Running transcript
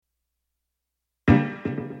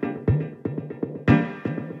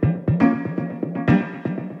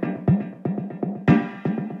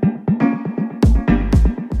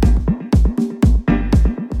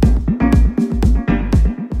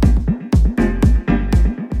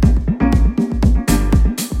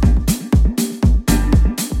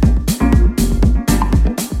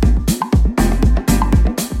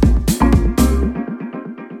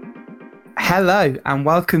Hello and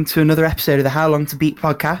welcome to another episode of the How Long to Beat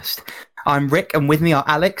podcast. I'm Rick and with me are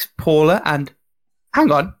Alex, Paula and...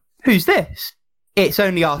 Hang on, who's this? It's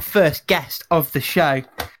only our first guest of the show.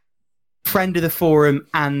 Friend of the forum,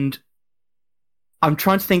 and I'm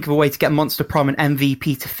trying to think of a way to get Monster Prom and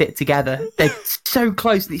MVP to fit together. They're so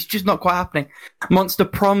close and it's just not quite happening. Monster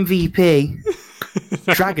Prom VP,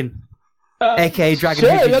 Dragon, aka Dragon.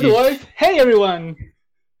 Sure, that works. Hey everyone!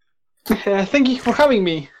 Thank you for having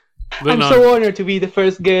me. I'm so honored to be the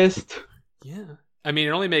first guest. Yeah. I mean,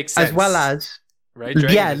 it only makes sense. As well as, right,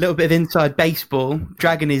 Dragon? Yeah, a little bit of inside baseball.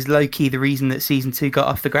 Dragon is low-key the reason that Season 2 got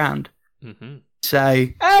off the ground. Mm-hmm. So...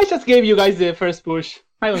 I just gave you guys the first push.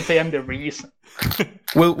 I don't say I'm the reason.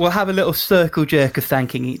 We'll have a little circle jerk of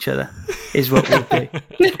thanking each other, is what we'll do.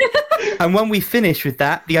 And when we finish with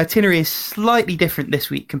that, the itinerary is slightly different this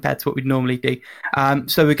week compared to what we'd normally do.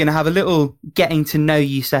 So we're going to have a little getting to know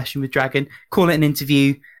you session with Dragon, call it an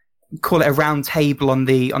interview, call it a round table on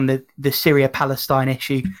the Syria-Palestine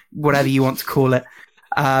issue, whatever you want to call it.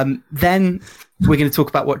 Then we're going to talk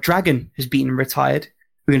about what Dragon has beaten and retired.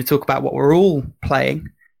 We're going to talk about what we're all playing.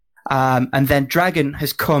 And then Dragon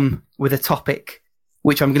has come with a topic,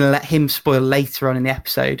 which I'm going to let him spoil later on in the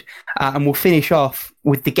episode. And we'll finish off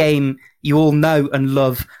with the game you all know and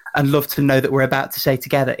love to know that we're about to say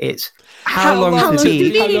together. It's How long to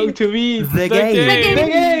beat the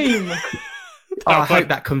game. Oh, I hope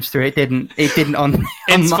that comes through. It didn't on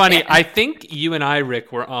It's funny. end. I think you and I,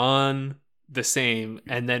 Rick, were on the same,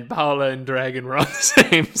 and then Paula and Dragon were on the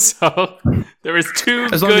same. So there was two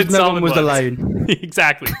as long good as no solid one was ones. alone.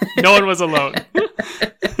 Exactly. No one was alone.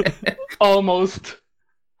 Almost.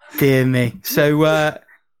 Dear me. So,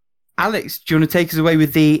 Alex, do you want to take us away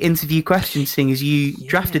with the interview questions, seeing as you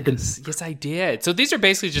drafted them? Yes, I did. So these are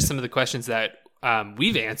basically just some of the questions that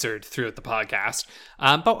we've answered throughout the podcast.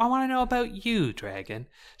 But I want to know about you, Dragon.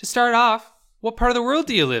 To start off, what part of the world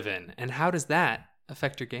do you live in, and how does that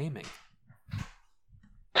affect your gaming?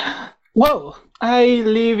 Well, I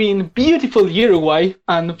live in beautiful Uruguay,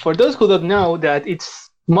 and for those who don't know that it's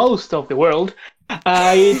most of the world,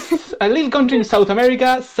 it's a little country in South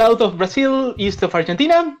America, south of Brazil, east of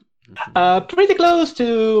Argentina, pretty close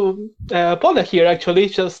to Poland here, actually,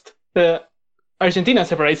 just Argentina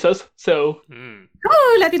separates us, so...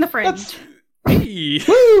 Oh, Latino friends. Hey.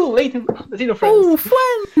 Woo! Latino friends. Oh,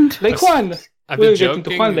 friend! Like Juan. I've We'll been get into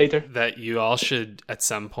Juan joking later. that you all should at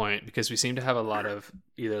some point, because we seem to have a lot of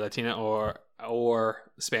either Latina or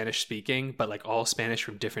Spanish speaking, but like all Spanish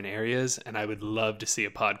from different areas. And I would love to see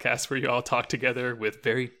a podcast where you all talk together with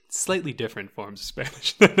very slightly different forms of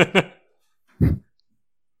Spanish.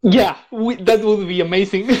 Yeah, that would be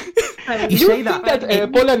amazing. You say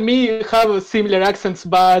that. Paul and me have similar accents,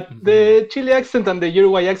 but the Chile accent and the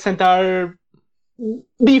Uruguay accent are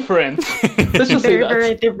different. Let's just say Very, that.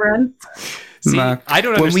 very different. See, Nah. I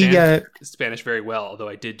don't When we, understand Spanish very well, although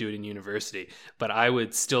I did do it in university. But I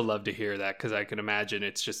would still love to hear that because I can imagine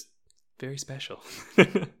it's just very special.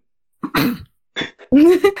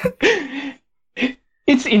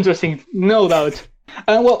 It's interesting, no doubt.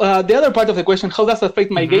 Well, the other part of the question, how does that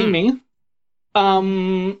affect my gaming?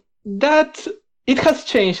 That it has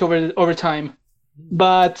changed over time.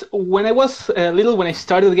 But when I was little, when I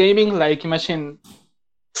started gaming, like imagine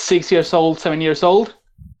 6 years old, 7 years old,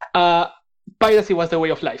 piracy was the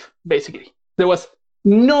way of life, basically. There was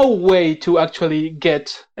no way to actually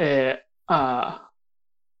get a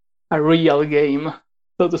real game,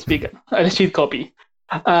 so to speak, a cheat copy.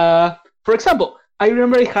 For example, I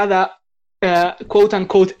remember I had a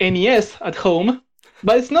quote-unquote NES at home,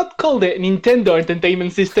 but it's not called the Nintendo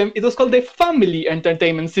Entertainment System, it was called the Family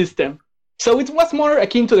Entertainment System. So it was more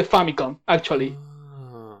akin to the Famicom, actually.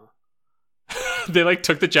 They like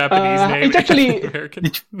took the Japanese name. It actually American.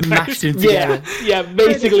 It's mashed in together. yeah,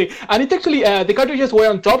 basically. And it actually, the cartridges were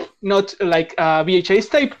on top, not like VHS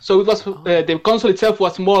tape. So it was the console itself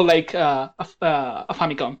was more like a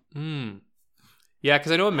Famicom. Yeah,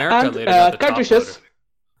 because I know America And later got the cartridges. top loader.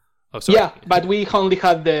 Oh, sorry. Yeah, but we only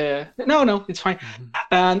had the... No, it's fine.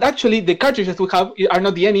 And actually, the cartridges we have are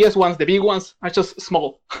not the NES ones, the big ones are just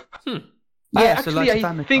small. Yeah, so Actually, like a I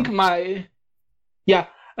Famicom. think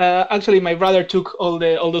actually my brother took all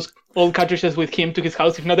those old cartridges with him to his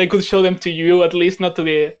house. If not, I could show them to you, at least not to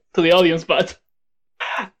the audience. But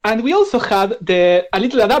and we also had a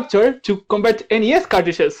little adapter to convert NES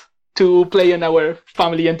cartridges to play on our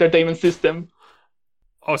Family Entertainment System.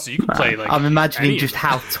 Oh, so you can play like... I'm imagining any- just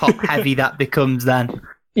how top heavy that becomes then.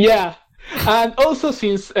 Yeah, and also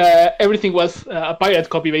since everything was a pirate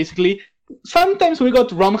copy, basically, sometimes we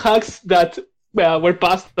got ROM hacks that were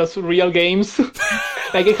passed as real games.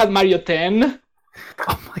 Like I had Mario 10.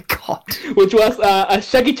 Oh my god. which was a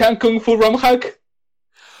Shaggy Chan Kung Fu ROM hack.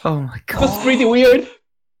 Oh my It god. was pretty weird.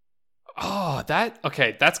 Oh,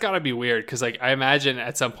 that's gotta be weird because like I imagine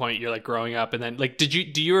at some point you're like growing up and then like do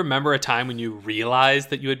you remember a time when you realized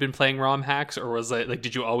that you had been playing ROM hacks, or was it like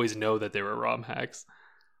did you always know that they were ROM hacks?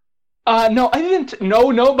 No, I didn't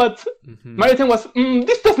know, but Mhm. my thing was,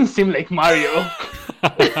 this doesn't seem like Mario.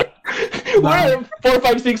 Where 4,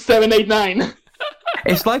 5, 6, 7, 8, 9?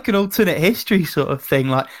 It's like an alternate history sort of thing.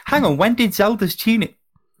 Like, hang on, when did Zelda's tunic?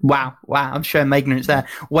 Wow, I'm showing my ignorance there.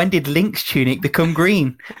 When did Link's tunic become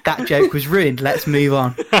green? That joke was ruined. Let's move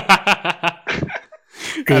on.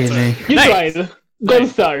 Dear me. You Nice. tried. Gold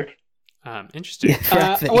star. Interesting.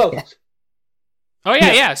 Yeah, Well, Oh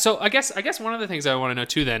yeah. So I guess one of the things I want to know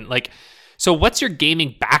too then, like, so what's your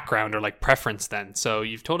gaming background or like preference then? So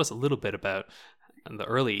you've told us a little bit about the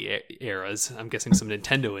early eras. I'm guessing some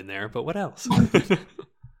Nintendo in there, but what else?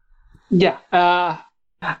 yeah.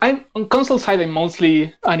 I'm on console side. I'm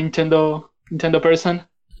mostly a Nintendo person.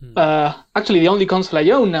 Actually, the only console I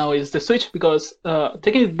own now is the Switch because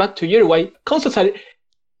taking it back to Uruguay, consoles are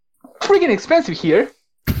freaking expensive here.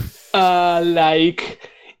 Like,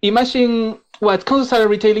 imagine what consoles are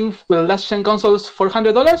retailing for last gen consoles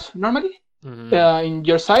 $400 normally in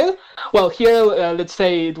your side. Well, here, let's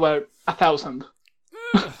say it were 1,000.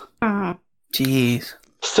 Jeez.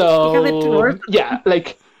 So You have it worth it. yeah,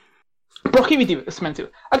 like prohibitive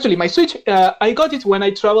expensive. Actually, my Switch, I got it when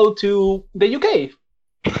I traveled to the UK.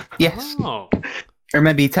 Yes. Oh. I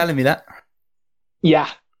remember you telling me that. Yeah,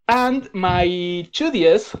 and my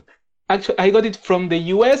 2DS, actually, I got it from the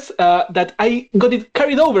US. That I got it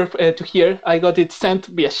carried over to here. I got it sent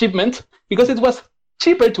via shipment because it was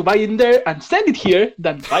cheaper to buy it there and send it here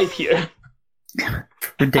than buy it here.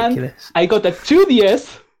 Ridiculous. I got a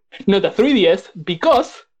 2DS, not a 3DS,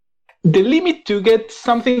 because the limit to get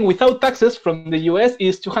something without taxes from the US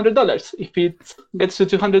is $200. If it gets to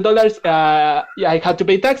 $200, I had to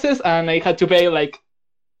pay taxes and I had to pay like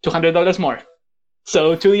 $200 more.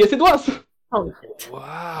 So 2DS it was. Oh,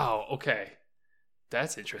 Wow. Okay.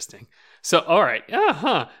 That's interesting. So, all right.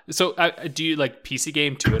 So, do you like PC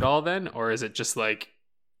game too at all then, or is it just like?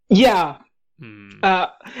 Yeah.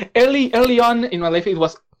 Early on in my life, it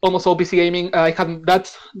was almost all PC gaming. I had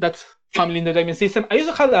that family entertainment system. I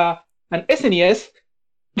also had an SNES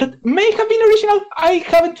that may have been original. I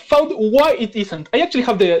haven't found why it isn't. I actually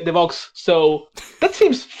have the box, so that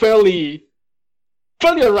seems fairly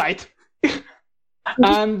alright.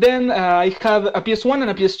 And then I had a PS1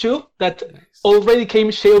 and a PS2 that already came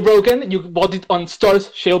jailbroken. You bought it on stores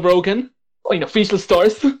jailbroken, in official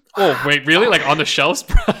stores. Oh wait, really? Like on the shelves?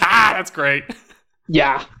 That's great.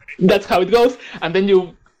 Yeah, that's how it goes. And then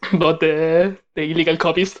you bought the illegal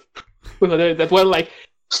copies that were like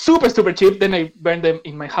super cheap. Then I burned them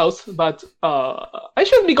in my house. But I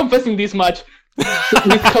shouldn't be confessing this much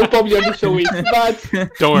with how popular the show is. But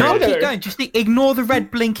Don't worry. No, Mother. keep going. Just ignore the red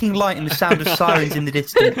blinking light and the sound of sirens in the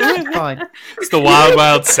distance. It's fine. It's the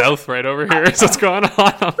wild South right over here. Is what's going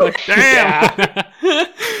on. I'm like, damn.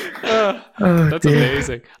 That's dear.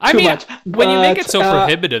 amazing. I Too mean, much. when you make it so But,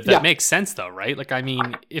 prohibitive, that yeah. makes sense, though, right? Like, I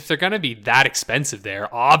mean, if they're gonna be that expensive,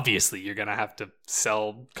 there, obviously you're gonna have to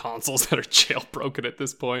sell consoles that are jailbroken at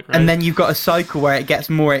this point, right? And then you've got a cycle where it gets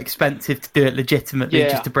more expensive to do it legitimately, Yeah.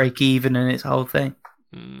 just to break even, and it's a whole thing.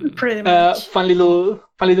 pretty much. fun little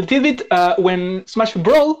tidbit. When Smash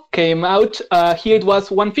Brawl came out, here it was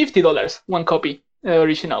 $150, one copy,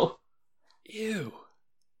 original. Ew.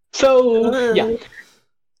 So yeah.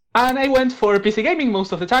 And I went for PC gaming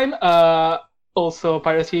most of the time. Also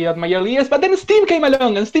piracy at my early years, but then Steam came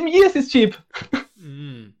along, and Steam, yes, is cheap.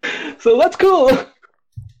 So that's cool.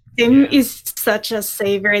 Steam is such a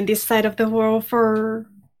savior in this side of the world for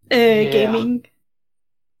gaming.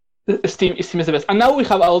 Steam is the best. And now we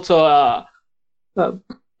have also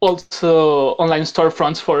online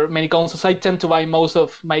storefronts for many consoles. I tend to buy most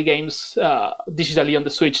of my games digitally on the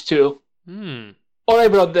Switch too. Or I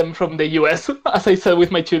brought them from the US, as I said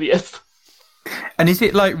with my 2DS. And is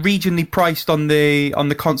it like regionally priced on the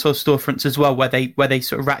console storefronts as well, where they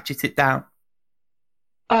sort of ratchet it down?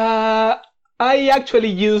 I actually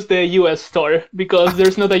use the US store because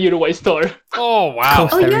there's not a Uruguay store. Oh, wow.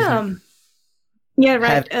 Cool. Oh There yeah, yeah,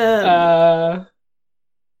 right.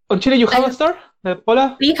 On Chile, you have a store,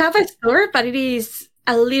 Paula? We have a store, but it is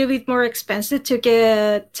a little bit more expensive to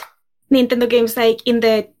get Nintendo games like in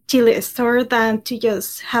the Chile store than to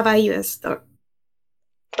just have a US store.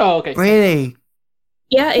 Oh, okay. Really?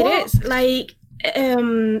 Yeah, it What? is. Like,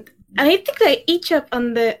 and I think that each up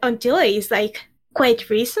on Chile is like quite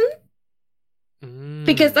recent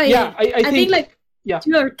because Yeah, I I think like yeah.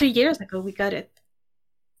 2 or 3 years ago we got it.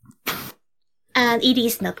 and it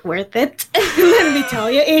is not worth it. Let me tell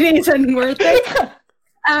you, it isn't worth it.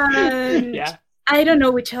 And Yeah. I don't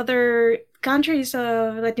know which other countries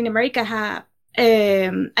of Latin America have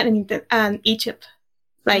and Egypt.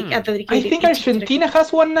 Like a I dedicated think Egypt. Argentina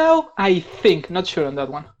has one now. I think, not sure on that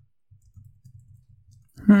one.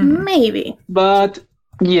 Maybe. But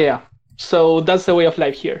yeah, so that's the way of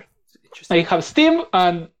life here. Interesting. I have Steam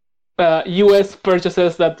and US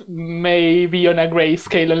purchases that may be on a gray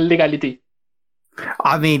scale on legality.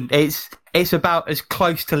 I mean, it's about as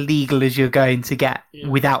close to legal as you're going to get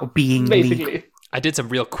without being legal. Basically. I did some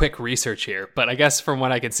real quick research here, but I guess from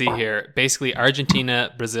what I can see here, basically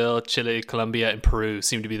Argentina, Brazil, Chile, Colombia, and Peru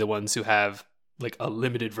seem to be the ones who have like a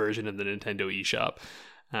limited version of the Nintendo eShop.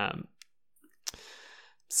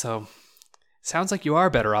 So sounds like you are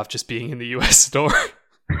better off just being in the US store.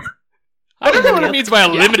 I don't know what it means by a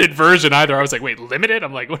limited version either. I was like, wait, limited?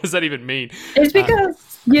 I'm like, what does that even mean? It's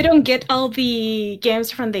because you don't get all the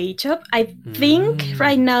games from the eShop. I think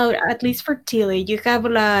right now, at least for Chile, you have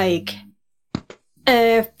like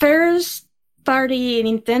first party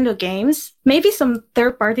Nintendo games, maybe some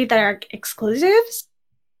third party that are exclusives.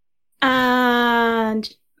 And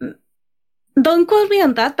don't quote me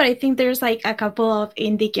on that, but I think there's like a couple of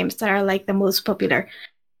indie games that are like the most popular.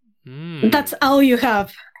 That's all you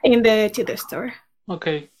have in the Chile store.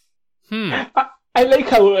 Okay. I like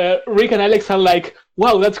how Rick and Alex are like,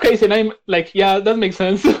 wow, that's crazy. And I'm like, yeah, that makes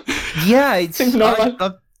sense. Yeah, it's Seems normal.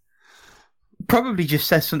 I probably just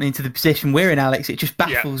says something to the position we're in, Alex. It just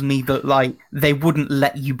baffles me that like they wouldn't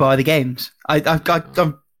let you buy the games.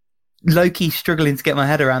 I'm low-key struggling to get my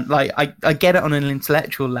head around. Like I get it on an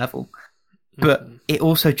intellectual level, but it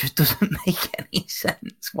also just doesn't make any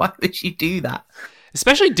sense. Why would you do that?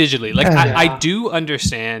 Especially digitally. Like I do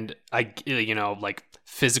understand like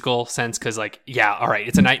physical sense, because like, yeah, all right,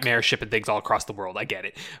 it's a nightmare shipping things all across the world. I get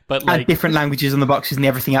it. But like and different languages on the boxes and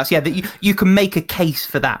everything else. Yeah, that you can make a case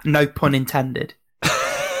for that. No pun intended.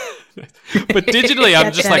 But digitally,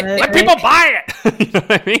 I'm just like, let people buy it. You know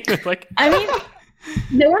what I mean? Like, I mean,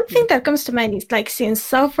 the one thing that comes to mind is like, since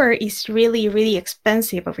software is really, really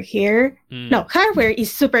expensive over here. No, hardware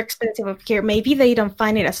is super expensive over here. Maybe they don't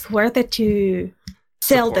find it as worth it to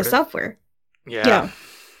sell Support the it. software. yeah.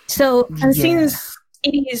 So, and since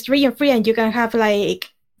it is region free and you can have like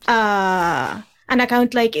an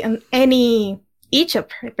account like in any eShop,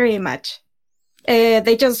 pretty much,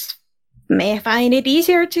 they just may find it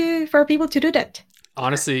easier for people to do that.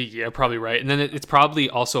 Honestly, yeah, probably right. And then it's probably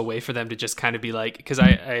also a way for them to just kind of be like, because I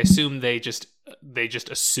assume they just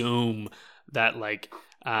assume that like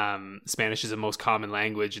Spanish is the most common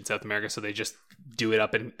language in South America, so they just do it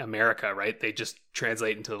up in America, right? They just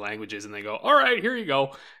translate into the languages and they go, all right, here you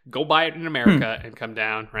go buy it in America and come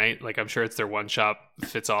down, right? Like, I'm sure it's their one shop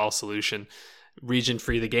fits all solution. Region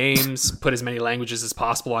free the games, put as many languages as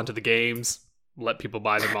possible onto the games, let people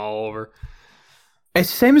buy them all over. It's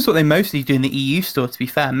the same as what they mostly do in the EU store, to be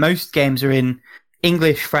fair. Most games are in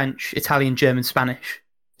English, French, Italian, German, Spanish.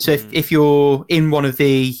 So if you're in one of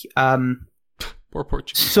the Poor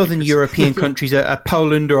Portuguese southern speakers. European countries, a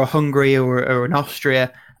Poland or a Hungary or an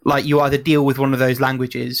Austria, like you either deal with one of those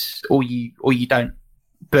languages or you don't.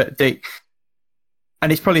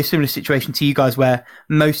 And it's probably a similar situation to you guys, where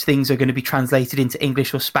most things are going to be translated into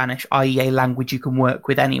English or Spanish, i.e. a language you can work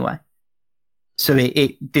with anyway. So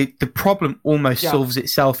the problem almost solves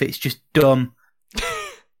itself. It's just dumb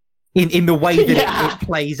in the way that it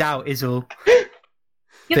plays out is all.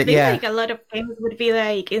 You But think yeah. like a lot of games would be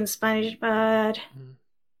like in Spanish, but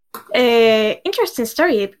interesting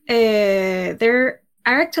story. There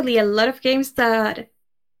are actually a lot of games that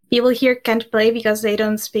people here can't play because they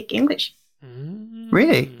don't speak English.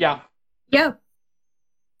 Really? Yeah. Yeah.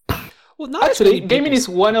 Well, not as Actually, many gaming people- is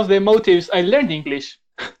one of the motives I learned English.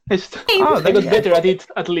 I Oh, got better at it,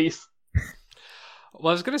 at least. Well,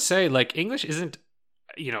 I was going to say, like, English isn't,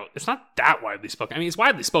 it's not that widely spoken. I mean, it's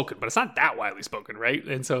widely spoken, but it's not that widely spoken, right?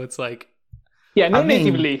 And so it's like... Yeah, not I mean-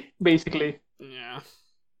 natively, basically. Yeah.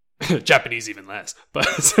 Japanese even less. But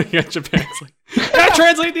so yeah, Japan's like, gotta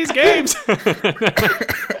translate these games!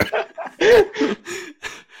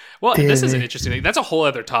 Well, this is an interesting thing. That's a whole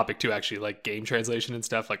other topic, too, actually, like game translation and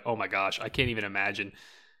stuff. Like, oh my gosh, I can't even imagine.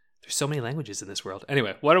 There's so many languages in this world.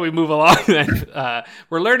 Anyway, why don't we move along then?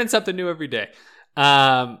 We're learning something new every day.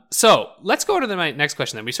 So let's go to my next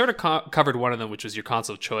question then. We sort of covered one of them, which was your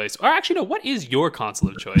console of choice. Or actually, no, what is your console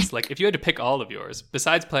of choice? Like, if you had to pick all of yours,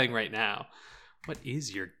 besides playing right now, what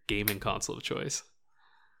is your gaming console of choice?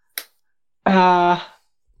 The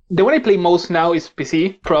one I play most now is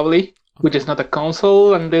PC, probably, which is not a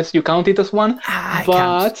console unless you count it as one. It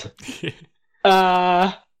But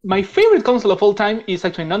my favorite console of all time is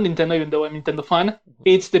actually not Nintendo, even though I'm a Nintendo fan.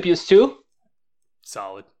 It's the PS2.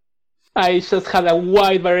 Solid. I just had a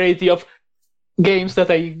wide variety of games that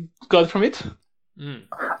I got from it.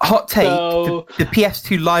 Hot take, So- the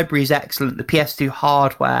PS2 library is excellent. The PS2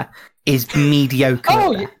 hardware is mediocre.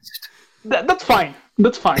 Oh, at yeah. best. That's fine.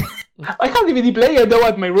 That's fine. I have a DVD player though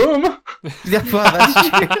at my room. Yeah, well, that's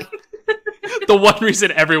true. The one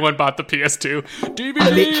reason everyone bought the PS2.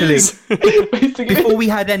 DVDs! Basically. Before we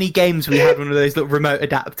had any games, we had one of those little remote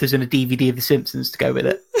adapters and a DVD of The Simpsons to go with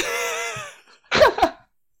it.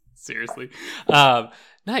 Seriously.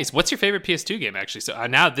 Nice. What's your favorite PS2 game, actually? So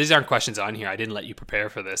now, these aren't questions on here. I didn't let you prepare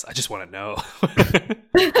for this. I just want to know.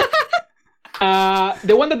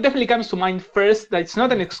 The one that definitely comes to mind first, that's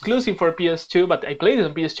not an exclusive for PS2, but I played it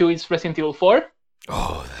on PS2, is Resident Evil 4.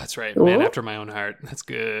 Oh, that's right. Man Ooh. after my own heart. That's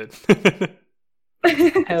good.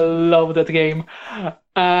 I love that game. And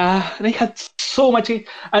I had so much,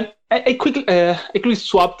 and I quickly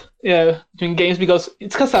swapped between games because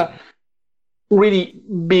it has a really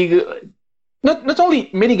big, not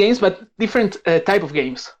only many games but different type of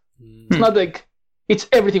games. It's not like it's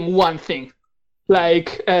everything one thing.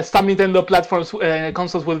 Like some Nintendo platforms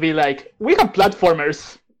consoles will be like, we have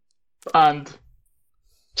platformers and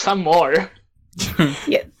some more.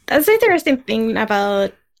 Yeah, that's the interesting thing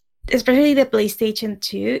about especially the PlayStation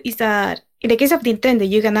 2 is that in the case of Nintendo,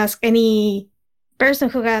 you can ask any person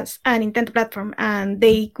who has a Nintendo platform and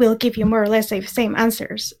they will give you more or less the same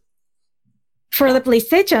answers. For the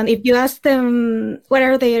PlayStation, if you ask them what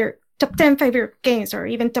are their top 10 favorite games or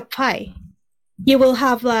even top 5, you will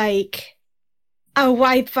have like a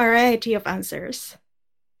wide variety of answers.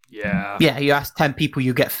 Yeah. Yeah, you ask 10 people,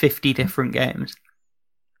 you get 50 different games.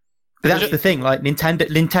 But that's the thing, like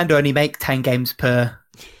Nintendo only make 10 games per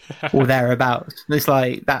or thereabouts. It's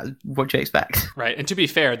like that. What do you expect? Right. And to be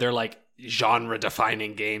fair, they're like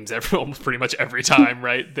genre-defining games almost pretty much every time,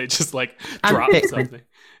 right? They just like And drop Pikmin. something.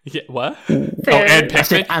 Yeah, what? Fair. Oh, and I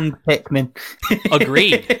said, Pikmin? and Pikmin.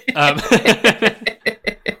 Agreed.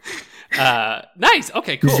 Nice.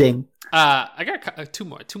 Okay, cool. Zing. I got two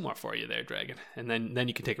more for you there, Dragon, and then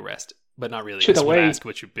you can take a rest, but not really. Shoot I just want to away. ask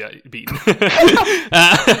what you've beaten.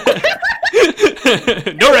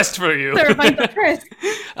 No rest for you. Clarify the first.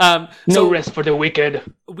 No So rest for the wicked.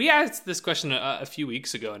 we asked this question a few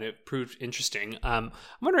weeks ago, and it proved interesting. I'm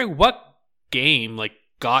wondering what game like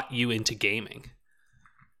got you into gaming.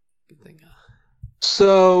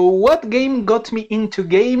 So, what game got me into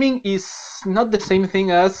gaming is not the same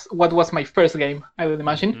thing as what was my first game, I would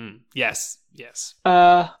imagine. Yes.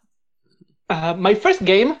 My first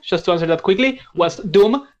game, just to answer that quickly, was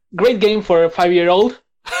Doom. Great game for a 5-year-old.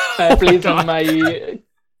 Played on my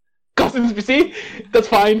cousin's PC. That's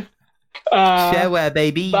fine. Shareware,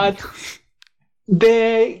 baby. But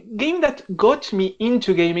the game that got me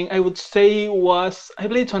into gaming, I would say, was I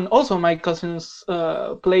played it on also my cousin's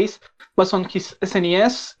place. Was on his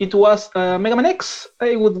SNES. It was Mega Man X,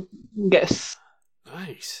 I would guess.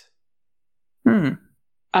 Nice.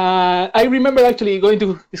 I remember actually going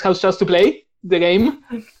to his house just to play the game,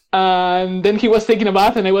 and then he was taking a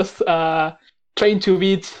bath, and I was trying to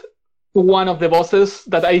beat one of the bosses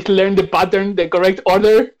that I learned the pattern, the correct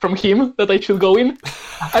order from him that I should go in,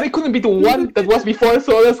 and I couldn't beat the one that was before,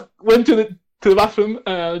 so I just went to the bathroom,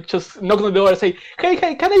 just knocked on the door and say, hey,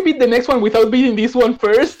 can I beat the next one without beating this one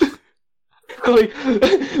first? Like,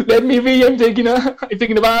 let me be, I'm taking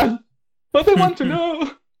a bath. But I want to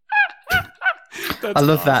know. I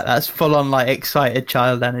love that. That's full on like excited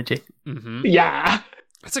child energy. Mm-hmm. Yeah.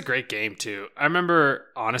 That's a great game too. I remember,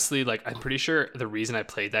 honestly, like I'm pretty sure the reason I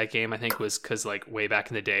played that game, I think, was because like way back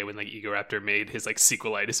in the day when like Egoraptor made his like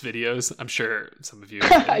sequelitis videos. I'm sure some of you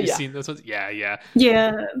have Yeah. seen those ones. Yeah.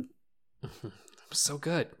 Yeah. So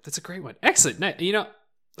good. That's a great one. Excellent. You know,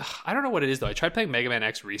 I don't know what it is though. I tried playing Mega Man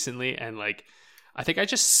X recently, and like I think I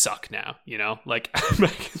just suck now. You know, like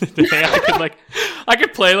back in the day, I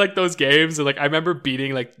could play like those games, and like I remember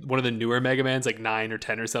beating like one of the newer Mega Mans, like 9 or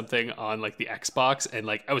 10 or something, on like the Xbox, and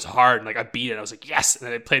like I was hard, and like I beat it. And I was like, yes. And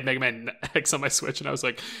then I played Mega Man X on my Switch, and I was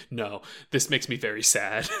like, no, this makes me very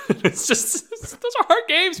sad. It's just those are hard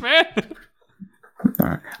games, man.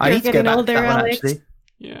 I You're need to go getting back older, to that one Alex. actually.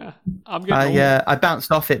 Yeah, I'm getting old. I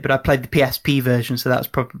bounced off it, but I played the PSP version, so that's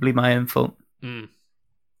probably my own fault.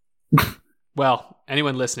 Well,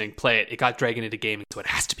 anyone listening, play it. It got Dragon into gaming, so it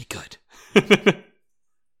has to be good.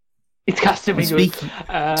 It has to be good.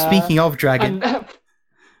 Speaking of Dragon, And,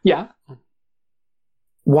 yeah.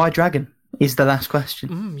 why Dragon is the last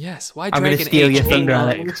question. Yes. Why I'm Dragon? gonna steal your Age thunder, 8?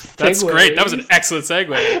 Alex. That's Segue. great. That was an excellent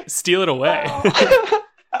segue. Steal it away.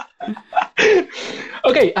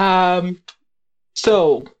 Okay.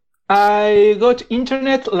 So I got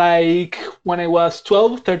internet like when I was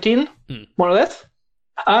 12, 13, more or less.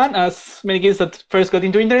 And as many kids that first got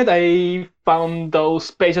into internet, I found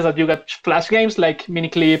those pages that you got flash games like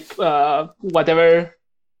Miniclip, whatever.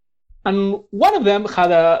 And one of them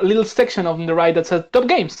had a little section on the right that said Top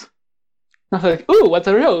Games. And I was like, ooh, what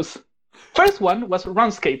are those? First one was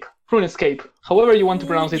RuneScape, however you want to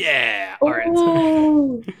pronounce it. Yeah, all right.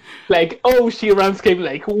 Oh. Like, she RuneScape,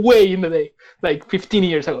 like, way in the day, like 15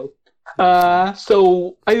 years ago.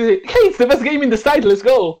 So I said, hey, it's the best game in the site, let's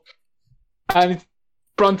go. And it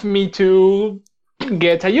prompted me to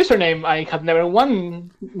get a username. I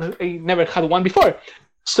never had one before.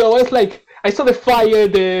 So I was like, I saw the fire,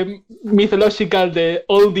 the mythological,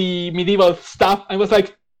 all the medieval stuff. I was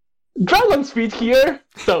like, Dragon's feet here,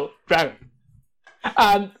 so Dragon.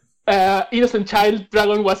 And Innocent Child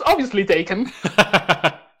Dragon was obviously taken.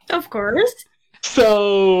 Of course.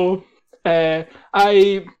 So there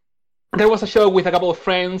was a show with a couple of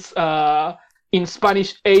friends in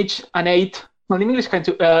Spanish, H and 8. Well, in English, kind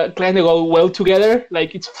of go well together.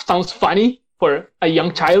 Like, it sounds funny for a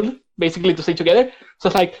young child, basically, to say together. So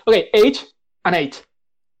it's like, okay, H and 8.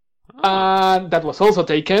 And that was also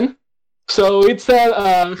taken. So it's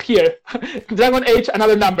here, Dragon H,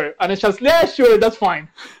 another number. And it's just, yeah, sure, that's fine.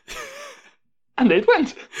 And it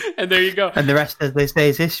went. And there you go. And the rest, as they say,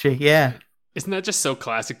 is history, yeah. Isn't that just so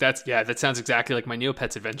classic? That sounds exactly like my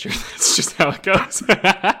Neopets adventure. That's just how it goes.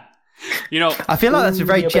 I feel like that's a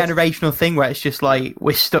very generational thing where it's just like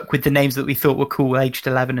we're stuck with the names that we thought were cool aged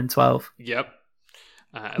 11 and 12. Yep.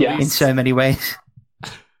 In so many ways.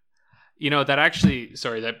 That actually,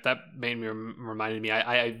 sorry, that made me reminded me.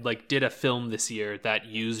 I like did a film this year that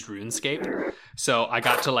used RuneScape, so I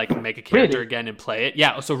got to like make a character again and play it.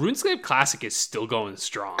 Yeah, so RuneScape Classic is still going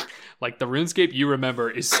strong. Like the RuneScape you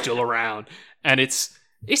remember is still around, and it's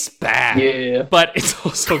bad, but it's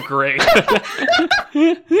also great.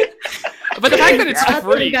 But the fact that it's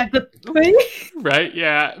free, right?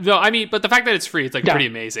 Yeah. No, I mean, but the fact that it's free, it's like pretty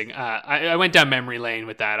amazing. I went down memory lane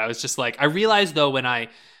with that. I was just like, I realized though when I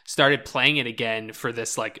started playing it again for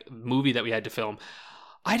this like movie that we had to film,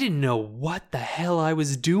 I didn't know what the hell I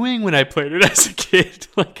was doing when I played it as a kid.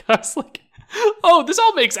 Like I was like, oh, this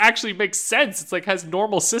all makes sense. It's like has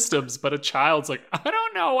normal systems, but a child's like, I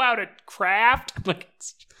don't know how to craft. I'm like,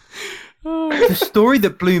 the story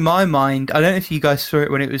that blew my mind, I don't know if you guys saw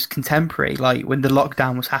it when it was contemporary, like when the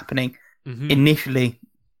lockdown was happening initially,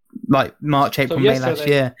 like March, April, May last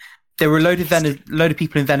year. There were a load of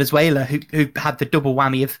people in Venezuela who had the double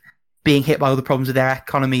whammy of being hit by all the problems with their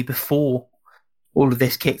economy before all of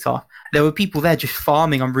this kicked off. There were people there just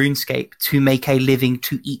farming on RuneScape to make a living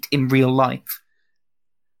to eat in real life.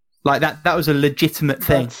 Like that was a legitimate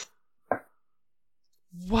thing.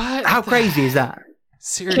 What? How crazy is that?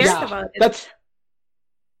 Seriously? Cared about it. That's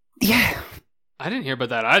I didn't hear about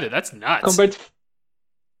that either. That's nuts. compared.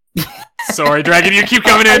 Sorry, Dragon, you keep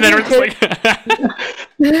coming in and then we're just like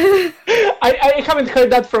I haven't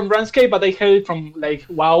heard that from RuneScape, but I heard it from like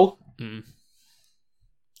WoW.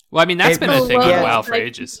 Well, I mean that's been a thing on WoW for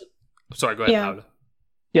ages. Sorry, go ahead, Paula.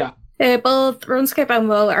 Yeah. Both RuneScape and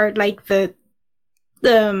WoW are like the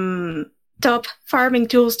top farming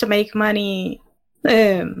tools to make money,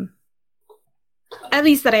 at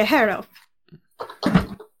least that I heard of.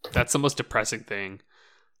 That's the most depressing thing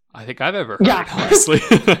I think I've ever heard, honestly.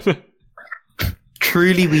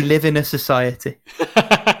 Truly, we live in a society.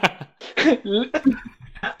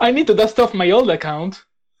 I need to dust off my old account.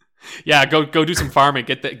 Yeah, go do some farming.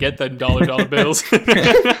 Get the dollar bills.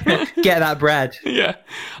 Get that bread. Yeah.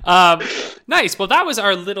 Nice. Well, that was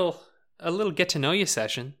our little get to know you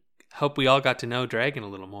session. Hope we all got to know Dragon a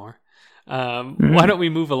little more. Why don't we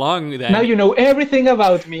move along then? Now you know everything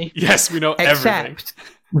about me. Yes, we know everything. Except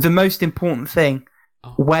the most important thing.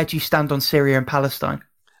 Where do you stand on Syria and Palestine?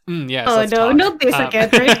 Yes, oh no, not this again,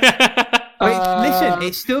 right? Listen,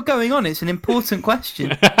 it's still going on. It's an important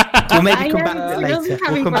question. We'll maybe come back to it later.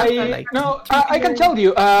 We'll come back to it later. No, I can tell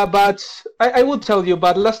you, but I would tell you,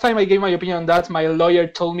 but last time I gave my opinion on that, my lawyer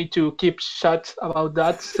told me to keep shut about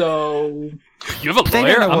that, so... You have a They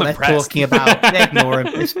lawyer? don't know I'm what impressed. they're talking about. They ignore him.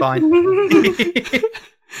 It's fine.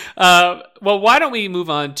 Well, why don't we move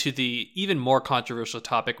on to the even more controversial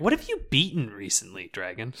topic? What have you beaten recently,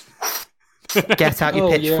 Dragon? Get out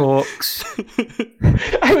your pitchforks.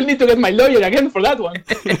 I will need to get my lawyer again for that one.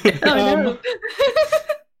 No.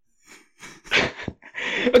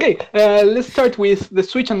 Okay, let's start with the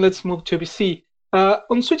Switch and let's move to PC.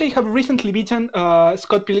 On Switch, I have recently beaten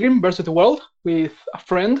Scott Pilgrim vs. the World with a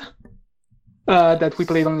friend that we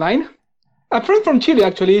played online. A friend from Chile,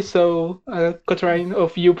 actually, so Cotrain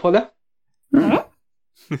of you, Paula.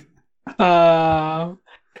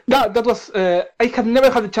 That was. I had never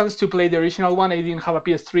had the chance to play the original one. I didn't have a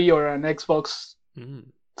PS3 or an Xbox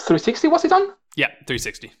 360. Was it on? Yeah,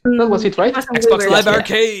 360. That was it, right? Xbox Live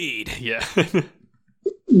Arcade. Yeah.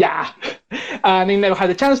 Yeah. And I never had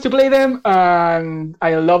the chance to play them. And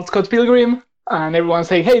I loved Scott Pilgrim. And everyone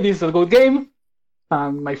saying, "Hey, this is a good game."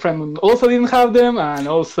 And my friend also didn't have them, and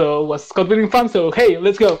also was Scott Pilgrim fan. So hey,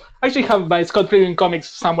 let's go. I actually have my Scott Pilgrim comics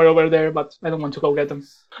somewhere over there, but I don't want to go get them.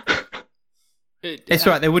 It's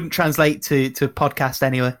all right. They wouldn't translate to podcast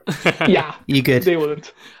anyway. Yeah, you good? They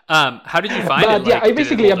wouldn't. How did you find but it? Yeah, I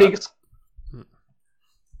basically a big. It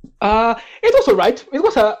was alright. It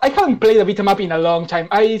was I haven't played a beat 'em up in a long time.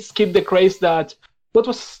 I skipped the craze that.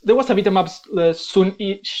 There was a beat 'em up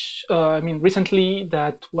soon-ish. Recently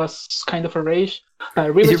that was kind of a rage.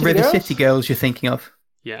 Is it River City Girls you're thinking of?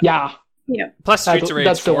 Yeah. Yeah. Plus Streets of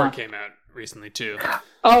Rage 4 came out recently too.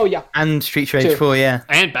 Oh yeah. And Streets of Rage 4, yeah.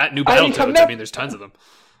 And new Battletoads. I mean, there's tons of them.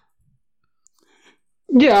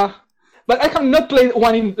 Yeah, but I have not played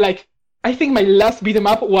one in I think my last beat 'em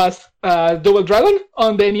up was Double Dragon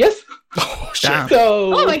on the NES. Oh shit!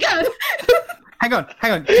 So... Oh my god. Hang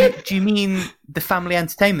on. Do you mean the Family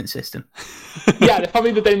Entertainment System? Yeah, the Family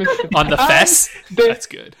Entertainment System. On the FES? That's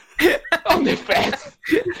good. On the FES.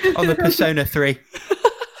 On the Persona 3.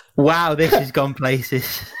 Wow, this has gone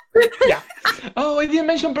places. Yeah. Oh, I didn't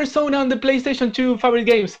mention Persona on the PlayStation 2 favorite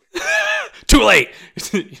games. Too late!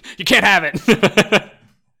 You can't have it!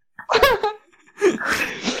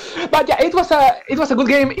 But yeah, it was a good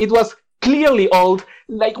game. It was clearly old.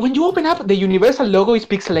 Like, when you open up, the Universal logo is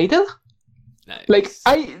pixelated. Nice.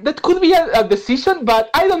 That could be a decision, but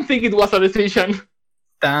I don't think it was a decision.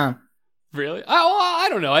 Damn. Really? I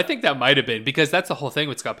don't know. I think that might have been, because that's the whole thing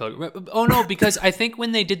with Scott Pilgrim. Oh no, because I think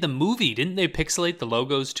when they did the movie, didn't they pixelate the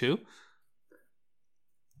logos too?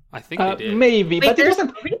 I think they did. Maybe, but it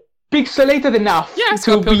wasn't pixelated enough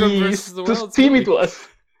to seem it was.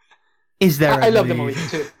 Is there? I love the movie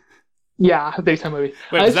too. Yeah, there's a movie.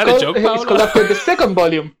 Wait, is that a joke, Paolo? It's called after the second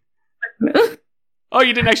volume. Oh,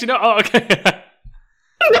 you didn't actually know? Oh, okay.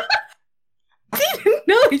 Didn't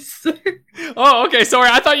know, sir. Oh, okay. Sorry,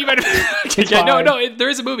 I thought you meant. No. There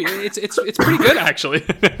is a movie. It's pretty good actually.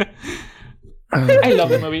 I love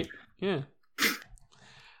the movie. Yeah.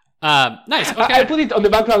 Nice. Okay. I put it on the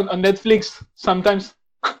background on Netflix sometimes.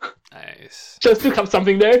 Nice. Just to have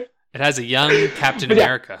something there. It has a young Captain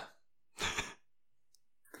America.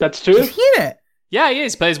 That's true. Is he in it? Yeah, he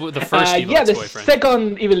is. Plays with the first Evil X boyfriend. Yeah, the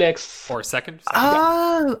second Evil X. Or second?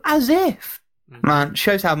 Oh, as if. Man,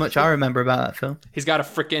 shows how much I remember about that film. He's got a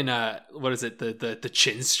freaking what is it? The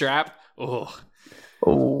chin strap. Oh,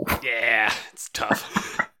 yeah, it's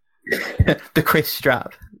tough. The Chris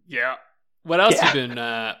strap. Yeah. What else have you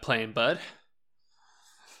been playing, bud?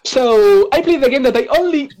 So I played the game that I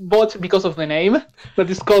only bought because of the name. That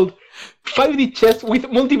is called 5D Chess with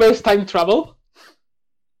Multiverse Time Travel.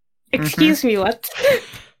 Excuse me, what?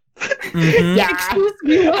 Mm-hmm. Yeah, Excuse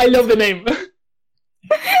me, what? I love the name.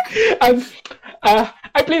 And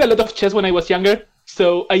I played a lot of chess when I was younger,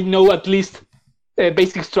 so I know at least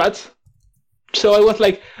basic strats. So I was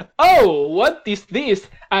like, "Oh, what is this?"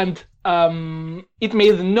 And it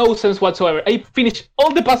made no sense whatsoever. I finished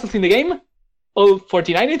all the puzzles in the game, all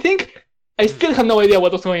 49, I think. I still have no idea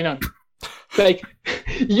what was going on. Like,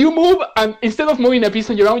 you move, and instead of moving a piece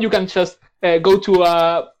on your own, you can just go to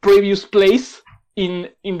a previous place in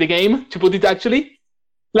the game, to put it actually.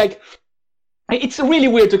 Like, it's really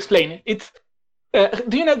weird to explain. It's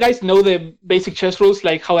do you guys know the basic chess rules,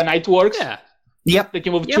 like how a knight works? Yeah. Yep. Like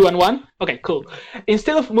you move 2 and 1? Okay, cool.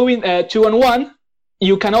 Instead of moving 2 and 1,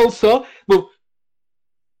 you can also move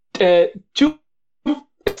 2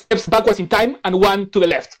 steps backwards in time and 1 to the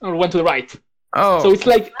left, or 1 to the right. Oh. So it's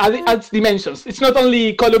like adds dimensions. It's not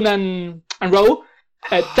only column and row.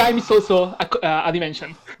 Time is also a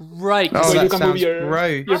dimension. Right. Oh, where you that can move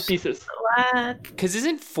sounds your pieces. What? Because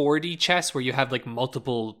isn't 4D chess where you have like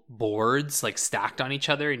multiple boards like stacked on each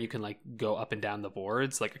other and you can like go up and down the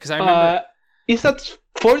boards? Like, because I remember. Is that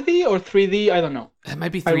 4D or 3D? I don't know. It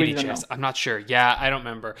might be 3D really don't chess. know. I'm not sure. Yeah, I don't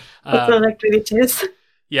remember. Also like 3D chess.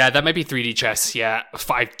 Yeah, that might be 3D chess. Yeah,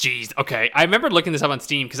 5Gs. Okay, I remember looking this up on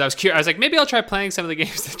Steam because I was curious. I was like, maybe I'll try playing some of the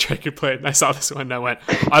games that Trey could play. And I saw this one and I went,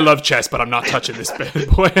 I love chess, but I'm not touching this bad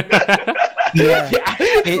boy. Yeah.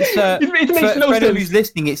 It's It makes for no anyone sense. who's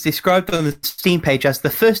listening, it's described on the Steam page as the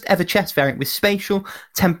first ever chess variant with spatial,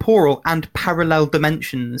 temporal, and parallel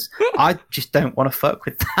dimensions. I just don't want to fuck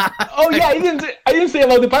with that. Oh yeah, I didn't say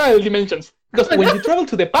about the parallel dimensions, because when you travel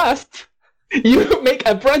to the past, you make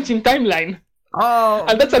a branching timeline, Oh,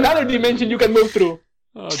 and that's another dimension you can move through.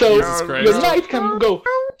 Oh, So Jesus Christ. your knight can go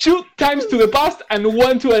 2 times to the past and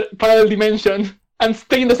 1 to a parallel dimension, and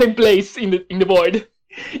stay in the same place in the void.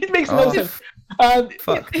 It makes no sense.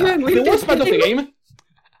 Fuck The worst part of the game,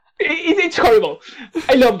 it's horrible.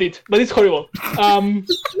 I loved it, but it's horrible. The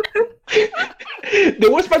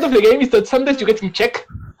worst part of the game is that sometimes you get in check,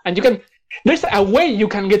 and there's a way you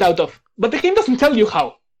can get out of, but the game doesn't tell you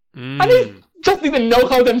how. And I just didn't know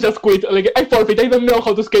how, then just quit. Like, I forfeit. I don't know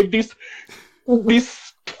how to escape this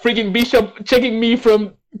freaking bishop checking me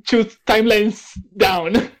from 2 timelines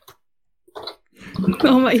down.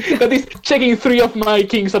 Oh my god. That is checking 3 of my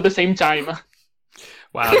kings at the same time.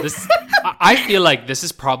 Wow, I feel like this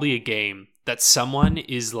is probably a game that someone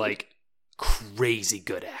is like crazy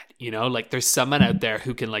good at. You know, like there's someone out there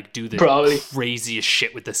who can like do the craziest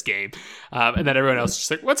shit with this game, and then everyone else is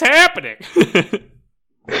just like, "What's happening?"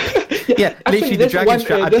 Yeah, literally the Dragon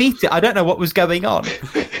Strat. I beat it. I don't know what was going on.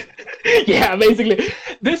 Yeah, basically.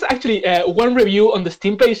 There's actually one review on the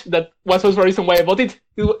Steam page that was also the reason why I bought it.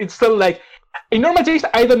 It's still like, in normal days,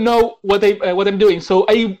 I don't know what I'm doing, so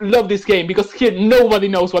I love this game because here nobody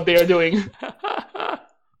knows what they are doing.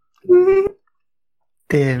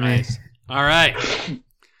 Dear me. Nice. All right.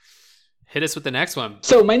 Hit us with the next one.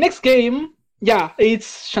 So my next game,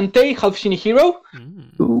 it's Shantae Half Genie Hero,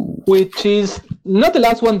 which is not the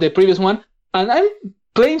last one, the previous one. And I'm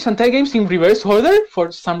playing Shantae games in reverse order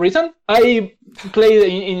for some reason. I played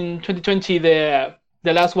in 2020 the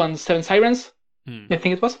last one, Seven Sirens, I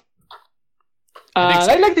think it was.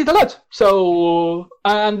 I liked it a lot. So,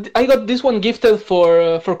 and I got this one gifted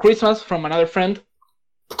for Christmas from another friend.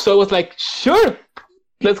 So I was like, sure,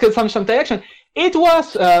 let's get some Shantae action. It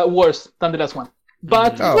was worse than the last one,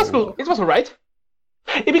 but it was cool. It was alright.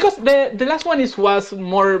 Because the last one was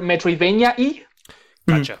more Metroidvania-y.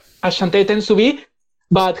 Gotcha. As Shantae tends to be,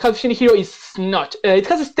 but Half Genie Hero is not. It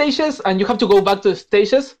has stages, and you have to go back to the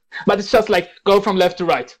stages, but it's just like go from left to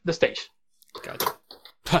right, the stage. Gotcha.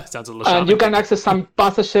 Sounds a little And you can access some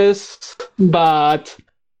passages, but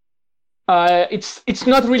it's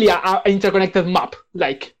not really an interconnected map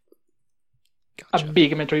like a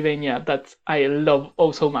big Metroidvania that I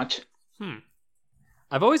love so much.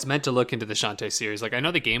 I've always meant to look into the Shantae series. Like, I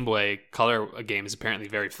know the Game Boy Color game is apparently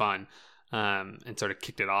very fun, and sort of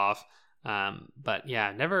kicked it off. But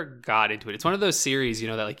yeah, never got into it. It's one of those series, you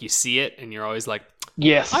know, that like you see it and you're always like,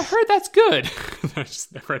 yes, I heard that's good. I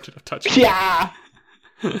just never ended up touching it. Yeah.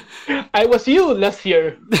 I was you last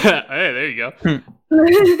year. Hey, there you go.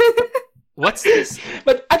 What's this?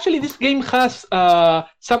 But actually, this game has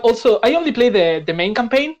some also. I only play the main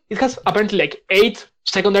campaign. It has apparently like 8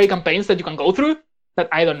 secondary campaigns that you can go through. That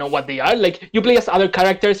I don't know what they are. Like you play as other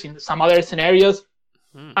characters in some other scenarios.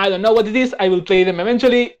 I don't know what it is. I will play them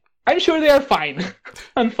eventually. I'm sure they are fine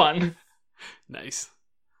and fun. Nice.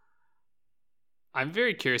 I'm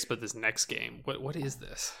very curious about this next game. What is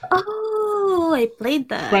this? Oh, I played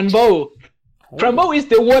that. Frambo. Frambo is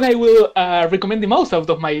the one I will recommend the most out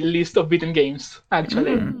of my list of beaten games,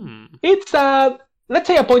 actually. It's, let's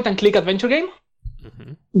say, a point-and-click adventure game.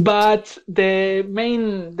 But the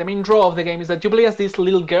main draw of the game is that you play as this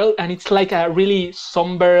little girl, and it's like a really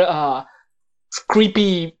somber,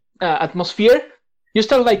 creepy atmosphere. You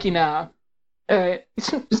start like in a...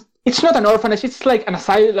 it's not an orphanage, it's like an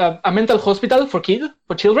asylum, a mental hospital for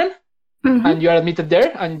children. And you are admitted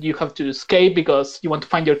there, and you have to escape because you want to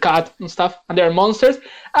find your cat and stuff. And there are monsters.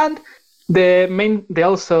 And the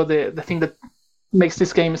thing that makes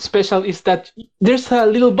this game special is that there's a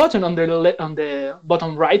little button on the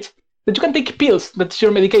bottom right that you can take pills. That's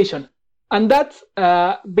your medication, and that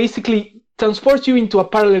basically transports you into a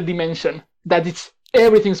parallel dimension.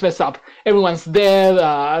 Everything's messed up. Everyone's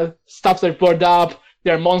dead. Stuff's are poured up.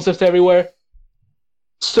 There are monsters everywhere.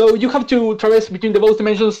 So you have to traverse between both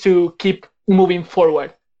dimensions to keep moving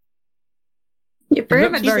forward. You're very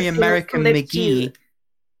It looks much very American McGee.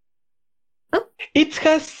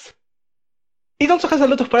 It also has a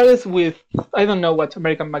lot of parallels with, I don't know what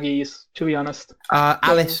American McGee is, to be honest.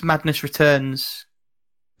 Alice Madness Returns.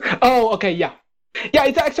 Oh, okay, yeah. Yeah,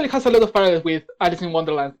 it actually has a lot of parallels with Alice in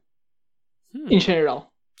Wonderland in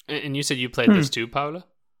general. And you said you played this too, Paula?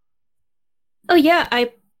 Oh yeah,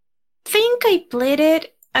 I think I played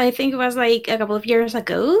it. I think it was like a couple of years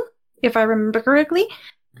ago, if I remember correctly.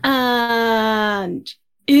 And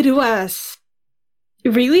it was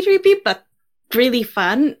really creepy, but really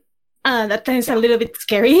fun. That time's a little bit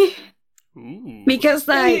scary. Ooh. Because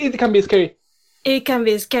like it can be scary. It can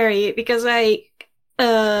be scary because like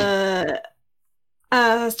Startle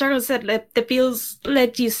said, the pills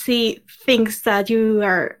let you see things that you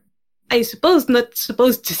are, I suppose, not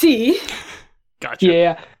supposed to see. Gotcha.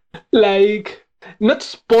 Yeah, like not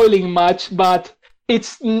spoiling much, but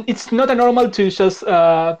it's not a normal to just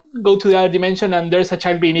go to the other dimension and there's a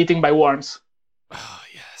child being eaten by worms. Oh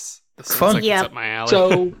yes, this Fun. sounds like Yeah. it's up my alley.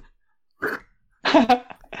 So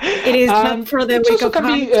It is not for the it weak also of can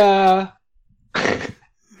heart.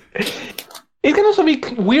 be. It can also be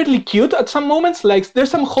weirdly cute at some moments. Like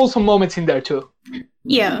there's some wholesome moments in there too.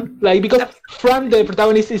 Yeah. Like because Fran, the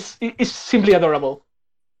protagonist, is simply adorable.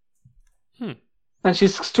 And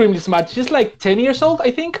she's extremely smart. She's like 10 years old,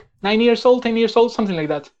 I think. 9 years old, 10 years old, something like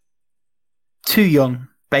that. Too young,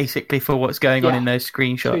 basically, for what's going on Yeah. in those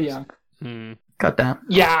screenshots. Too young. God damn.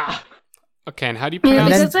 Yeah. Okay, and how do you Yeah,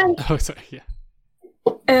 pronounce? because Oh, sorry. Yeah.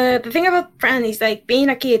 the thing about Fran is like being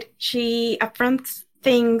a kid, she affronts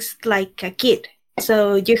things like a kid.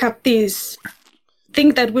 So you have this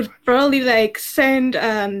thing that would probably like send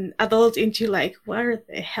an adult into like, where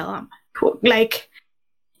the hell am I? Like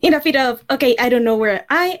in a fit of, okay, I don't know where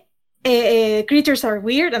creatures are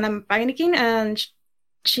weird and I'm panicking, and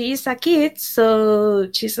she's a kid, so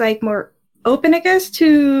she's like more open, I guess,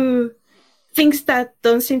 to things that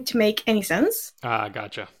don't seem to make any sense. Ah,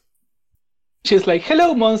 gotcha. She's like,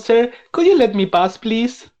 "Hello, monster. Could you let me pass,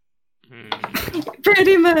 please?"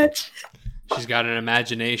 Pretty much. She's got an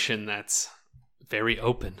imagination that's very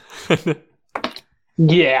open.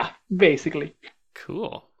 Yeah, basically.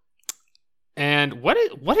 Cool. And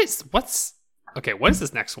what's okay? What is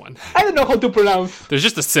this next one? I don't know how to pronounce. There's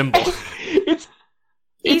just a symbol. It's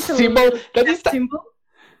It's a symbol. That is symbol.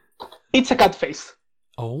 it's a cat face.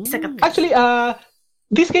 Oh, It's like a Actually,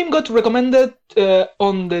 this game got recommended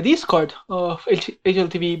on the Discord of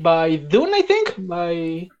HLTV by Dune, I think,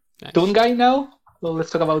 by nice. Dune guy now. Well,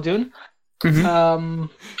 let's talk about Dune. Mhm.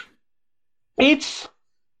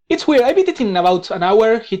 It's weird. I beat it in about an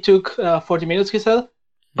hour. He took 40 minutes, he said.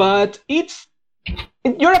 But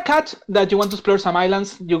you're a cat that you want to explore some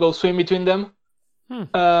islands. You go swim between them.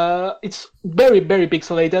 It's very, very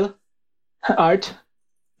pixelated art.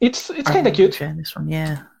 It's kind of cute. Sharing this one,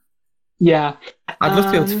 yeah. Yeah. I'd love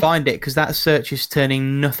to be able to find it because that search is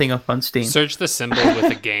turning nothing up on Steam. Search the symbol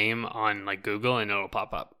with a game on like Google and it'll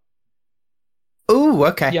pop up. Oh,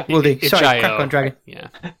 okay. Yeah. Will do. Sorry, itch.io. crack on, Dragon. Yeah.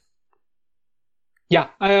 Yeah.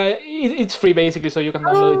 It's free basically, so you can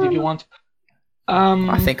download it if you want.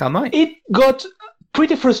 I think I might. It got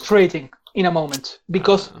pretty frustrating in a moment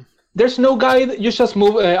because there's no guide. You just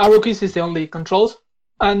move. Arrow keys is the only controls,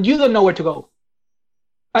 and you don't know where to go.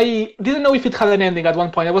 I didn't know if it had an ending at one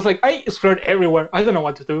point. I was like, I explored everywhere. I don't know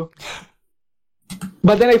what to do.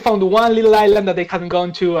 But then I found one little island that I hadn't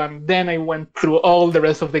gone to, and then I went through all the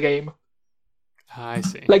rest of the game. I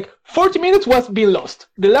see. Like 40 minutes was being lost.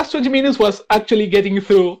 The last 20 minutes was actually getting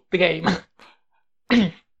through the game.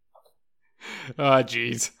 Oh,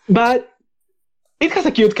 jeez. But it has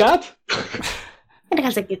a cute cat. It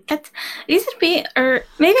has a good cat. Is it me, or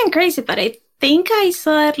maybe I'm crazy, but I think I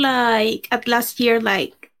saw it like at last year.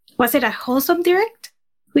 Like, was it a wholesome direct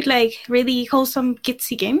with like really wholesome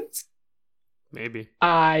kidsy games? Maybe.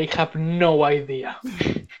 I have no idea.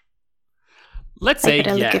 Let's say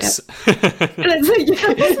better look it yes. Let's say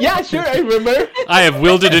yes. Yeah, sure, I remember. I have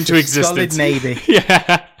willed it into Solid existence. maybe.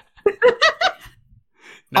 Yeah.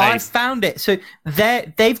 I Nice. found it. So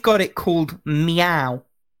they've got it called Meow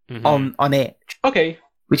Mhm. on it, Okay.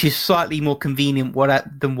 which is slightly more convenient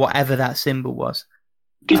than whatever that symbol was.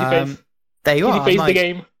 Kitty face. There you Kitty are. face the Might,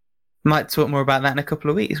 game. might talk more about that in a couple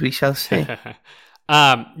of weeks. We shall see.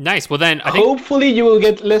 Nice. Well, then I think Hopefully you will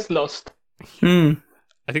get less lost.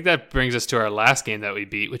 I think that brings us to our last game that we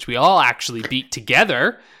beat, which we all actually beat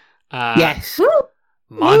together. Yes.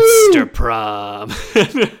 Monster Prom.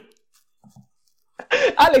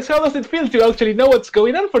 Alex, how does it feel to actually know what's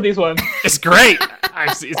going on for this one? It's great.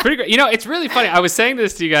 It's pretty great. You know, it's really funny. I was saying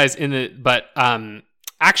this to you guys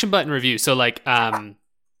action button review. So like, oh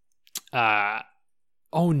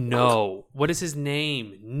no, what is his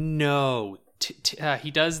name? No,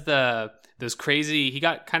 he does those crazy. He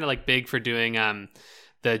got kind of like big for doing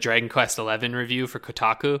the Dragon Quest XI review for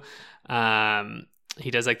Kotaku. He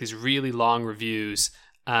does like these really long reviews.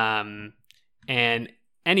 And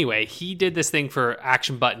anyway, he did this thing for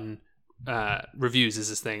Action Button reviews is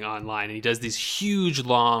this thing online, and he does these huge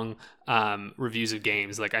long reviews of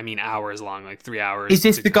games, like I mean hours long, like 3 hours. Is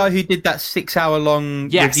this the guy who did that 6 hour long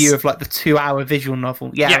Yes. review of like the 2 hour visual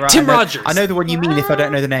novel? Yeah, right. Tim I know, Rogers. I know the one you mean if I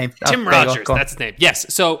don't know the name. Tim there you go, Rogers, go on. that's his name.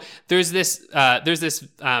 Yes. So there's this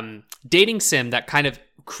dating sim that kind of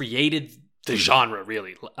created the genre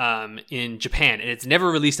really in Japan, and it's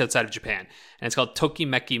never released outside of Japan, and it's called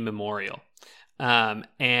Tokimeki Memorial.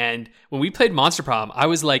 And when we played Monster Prom, I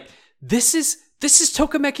was like, this is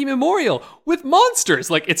Tokimeki Memorial with monsters.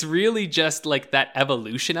 Like, it's really just like that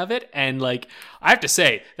evolution of it. And like, I have to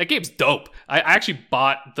say, that game's dope. I actually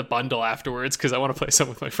bought the bundle afterwards because I want to play some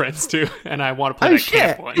with my friends too, and I want to play Oh, that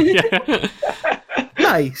camp shit. one. Yeah.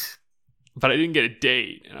 Nice. But I didn't get a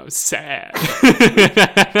date, and I was sad.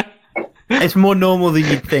 It's more normal than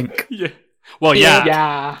you'd think. Yeah. Well, yeah.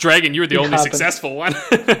 Yeah. Dragon, you were the only happens. successful one.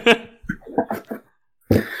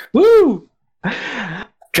 Woo!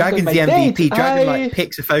 Dragon's My the MVP. date, Dragon I-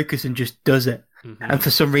 picks a focus and just does it. Mhm. And for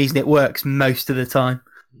some reason it works most of the time.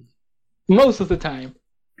 Most of the time.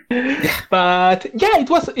 But yeah,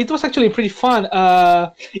 it was actually pretty fun.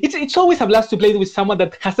 It's always a blast to play it with someone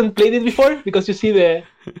that hasn't played it before, because you see the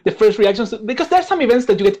first reactions. Because there's some events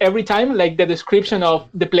that you get every time, like the description of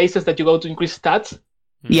the places that you go to increase stats,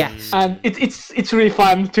 Yes. and it's really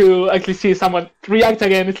fun to actually see someone react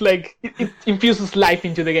again. It's like it infuses life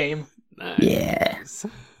into the game. Nice. Yeah.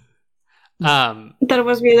 That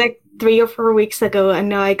was me like 3 or 4 weeks ago, and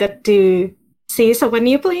now I got to see someone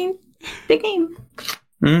new playing the game.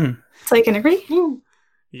 Mm. So I can agree.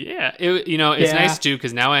 Yeah, it's Yeah. nice too,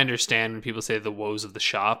 because now I understand when people say the woes of the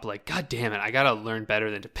shop. Like, God damn it, I gotta learn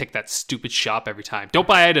better than to pick that stupid shop every time. Don't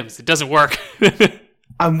buy items; it doesn't work.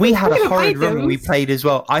 And we had a Look at horrid run when we items. played as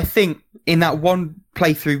well. I think in that one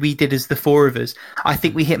playthrough we did as the four of us, I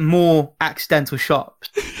think we hit more accidental shops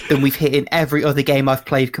than we've hit in every other game I've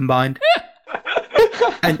played combined.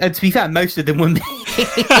 And to be fair, most of them were me.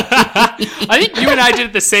 I think you and I did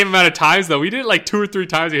it the same amount of times, though. We did it like 2 or 3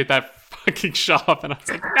 times. We hit that fucking shop, and I was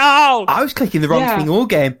like, no. I was clicking the wrong Yeah. thing all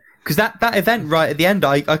game. Because that event right at the end,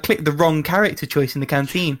 I clicked the wrong character choice in the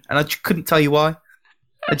canteen. And I just couldn't tell you why.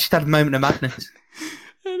 I just had a moment of madness.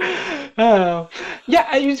 Yeah,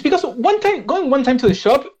 it's because going one time to the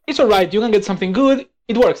shop, it's alright. You can get something good.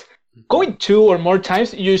 It works. Going 2 or more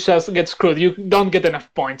times, you just get screwed. You don't get enough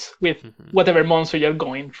points with whatever monster you're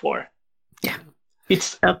going for. Yeah.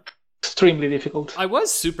 It's extremely difficult. I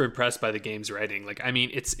was super impressed by the game's writing. Like, I mean,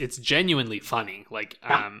 it's genuinely funny. Like,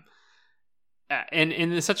 and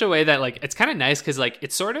in such a way that like it's kind of nice because like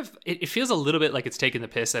it's sort of it feels a little bit like it's taking the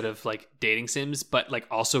piss out of like dating sims, but like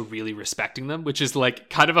also really respecting them, which is like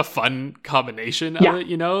kind of a fun combination of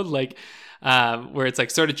it, like. Where it's like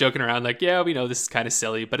sort of joking around, like, yeah, we know this is kind of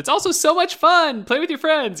silly, but it's also so much fun. Play with your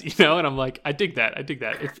friends, And I'm like, I dig that.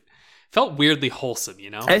 It felt weirdly wholesome,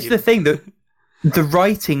 It's the thing that the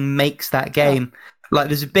writing makes that game. Like,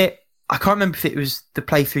 there's a bit, I can't remember if it was the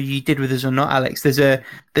playthrough you did with us or not, Alex. There's a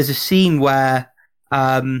scene where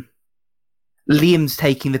Liam's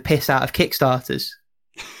taking the piss out of Kickstarters,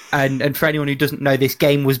 and for anyone who doesn't know, this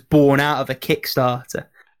game was born out of a Kickstarter.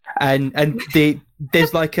 And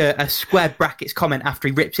there's like a square brackets comment after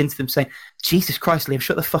he rips into them saying, Jesus Christ, Liam,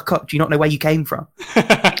 shut the fuck up. Do you not know where you came from?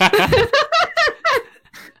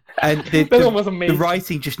 And That one was the amazing.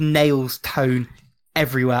 writing just nails tone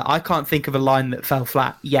everywhere. I can't think of a line that fell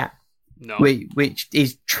flat yet, no. which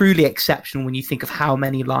is truly exceptional when you think of how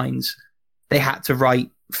many lines they had to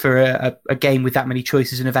write for a game with that many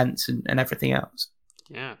choices and events and everything else.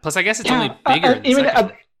 Yeah. Plus, I guess it's only bigger. In the even second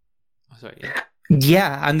one. Sorry, yeah.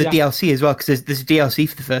 Yeah, and the DLC as well, because there's a DLC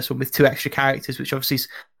for the first one with 2 extra characters, which obviously is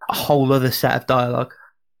a whole other set of dialogue.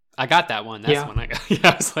 I got that one. That's the one I got. Yeah,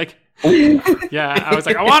 I was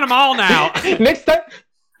like, I want them all now. Next time,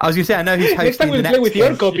 I was going to say, I know who's hosting next time the we'll next play with your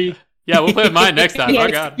game. copy. Yeah, we'll play with mine next time. Yes,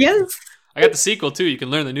 Oh god, yes. I got the sequel too. You can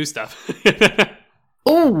learn the new stuff.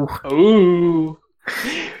 Oh, Ooh.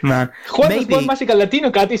 man. Juan Maybe- Maybe... Magical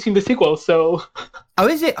Latino Cat is in the sequel, so Oh,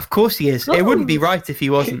 is it? Of course he is. It wouldn't be right if he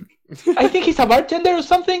wasn't. I think he's a bartender or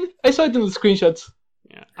something. I saw it in the screenshots.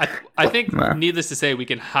 Yeah, I think, Nah. needless to say, we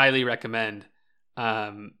can highly recommend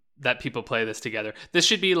that people play this together. This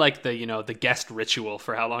should be like the guest ritual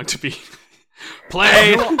for how long to be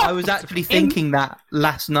play. You know what? I was actually thinking that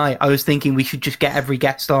last night. I was thinking we should just get every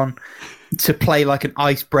guest on to play like an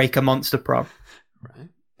icebreaker monster prom. Right?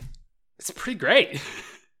 It's pretty great.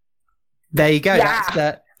 There you go.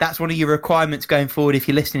 Yeah. That's one of your requirements going forward. If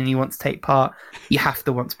you're listening and you want to take part, you have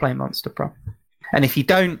to want to play Monster Prom. And if you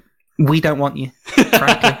don't, we don't want you.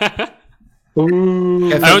 Frankly. Ooh.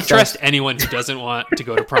 Go I don't for trust anyone who doesn't want to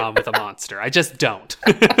go to prom with a monster. I just don't.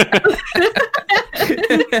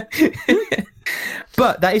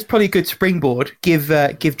 But that is probably a good springboard. Give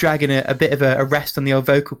Dragon a bit of a rest on the old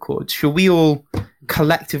vocal cords. Shall we all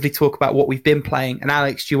collectively talk about what we've been playing? And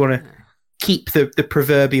Alex, do you want to keep the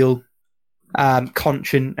proverbial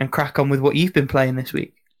conch and crack on with what you've been playing this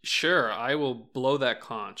week? Sure, I will blow that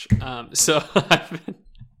conch. So I've been...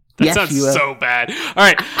 That Yes, sounds you will. so bad. All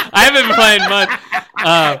right, I haven't been playing much.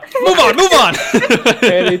 Move on.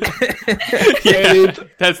 Edit. Yeah,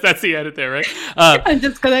 that's the edit there, right? I'm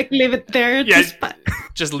just gonna leave it there. Yeah. Just-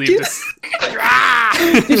 Just leave this. Ah!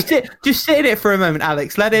 just sit in it for a moment,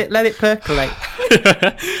 Alex. Let it percolate.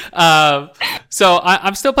 So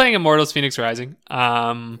I'm still playing Immortals: Phoenix Rising.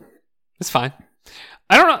 It's fine.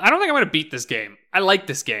 I don't know. I don't think I'm going to beat this game. I like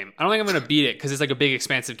this game. I don't think I'm going to beat it because it's like a big,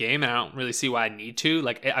 expansive game, and I don't really see why I need to.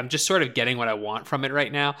 Like, I'm just sort of getting what I want from it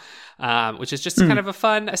right now, which is just kind of a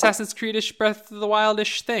fun Assassin's Creed-ish, Breath of the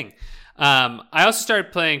Wild-ish thing. I also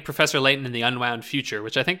started playing Professor Layton in the Unwound Future,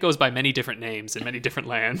 which I think goes by many different names in many different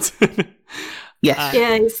lands. Yes.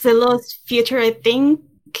 Yeah, it's the Lost Future, I think.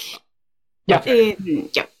 Yeah.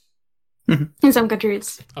 In some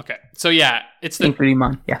countries. Okay, so yeah, it's the Including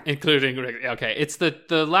mine, yeah. okay, it's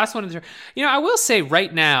the last one. I will say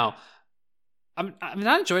right now, I'm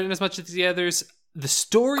not enjoying it as much as the others. The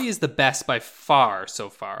story is the best by far so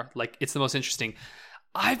far. Like, it's the most interesting.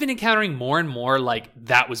 I've been encountering more and more like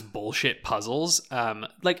that was bullshit puzzles.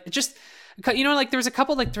 Like, just like there was a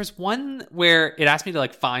couple. Like, there's one where it asked me to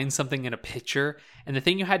like find something in a picture, and the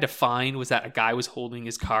thing you had to find was that a guy was holding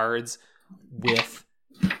his cards with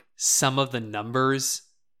some of the numbers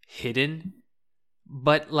hidden,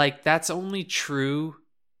 but like that's only true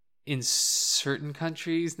in certain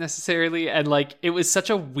countries necessarily, and like it was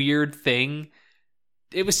such a weird thing.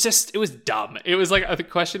 It was dumb. It was like a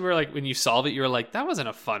question where like when you solve it, you're like, that wasn't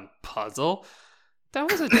a fun puzzle. That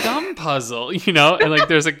was a dumb puzzle, And like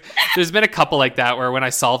there's been a couple like that where when I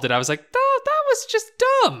solved it, I was like, oh, that was just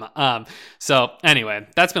dumb. So anyway,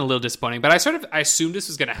 that's been a little disappointing. But I assumed this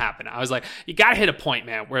was going to happen. I was like, you got to hit a point,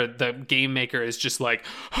 man, where the game maker is just like,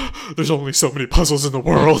 there's only so many puzzles in the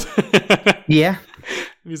world. Yeah.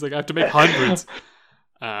 He's like, I have to make hundreds.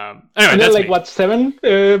 Anyway, And that's then, me.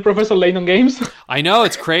 7 Professor Layton games? I know,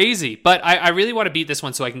 it's crazy, but I really want to beat this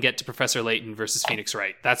one so I can get to Professor Layton versus Phoenix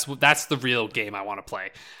Wright. That's the real game I want to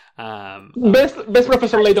play. Best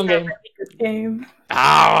Professor Layton game. Oh,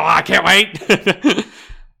 I can't wait.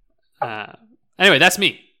 Anyway, that's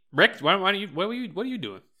me. Rick, what are you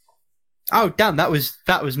doing? Oh damn, that was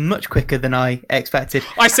much quicker than I expected.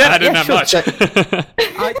 I said I didn't have much. So,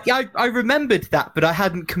 I remembered that, but I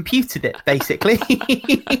hadn't computed it basically.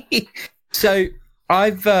 So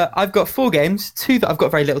I've got 4 games, 2 that I've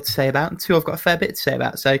got very little to say about, and 2 I've got a fair bit to say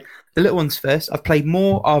about. So the little ones first. I've played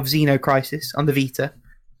more of Xenocrisis on the Vita.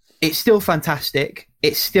 It's still fantastic.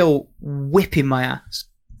 It's still whipping my ass.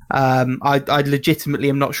 I legitimately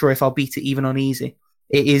am not sure if I'll beat it even on easy.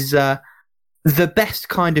 It is the best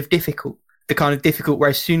kind of difficult. The kind of difficult where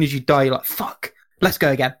as soon as you die, you're like, fuck, let's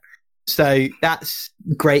go again. So that's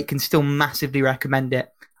great. Can still massively recommend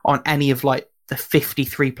it on any of like the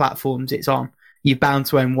 53 platforms it's on. You're bound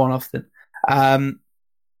to own one of them. And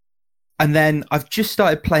then I've just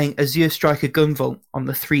started playing Azure Striker Gunvolt on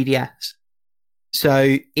the 3DS.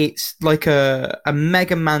 So it's like a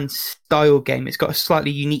Mega Man style game. It's got a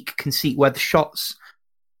slightly unique conceit where the shots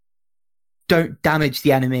don't damage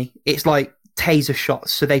the enemy. It's like taser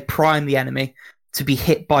shots, so they prime the enemy to be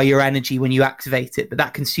hit by your energy when you activate it, but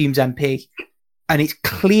that consumes MP. And it's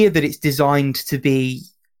clear that it's designed to be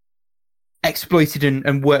exploited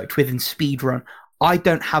and worked with in speedrun. I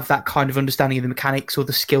don't have that kind of understanding of the mechanics or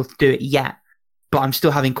the skill to do it yet, but I'm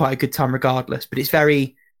still having quite a good time regardless. But it's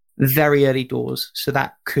very, very early doors, so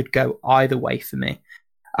that could go either way for me.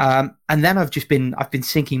 And then I've been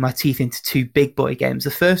sinking my teeth into 2 big boy games.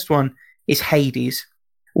 The first one is Hades,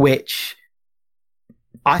 which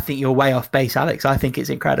I think you're way off base, Alex. I think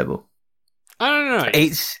it's incredible. I don't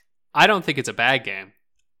know. I don't think it's a bad game.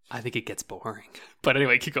 I think it gets boring. But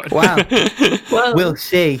anyway, keep going. Wow. Well, we'll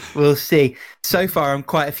see. So far, I'm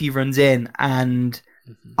quite a few runs in, and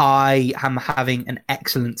I am having an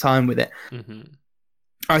excellent time with it. Mm-hmm.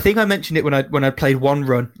 I think I mentioned it when I played one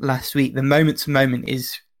run last week. The moment to moment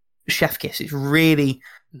is chef kiss. It's really,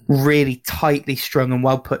 really tightly strung and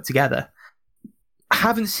well put together. I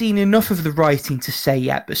haven't seen enough of the writing to say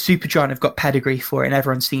yet, but Supergiant have got pedigree for it, and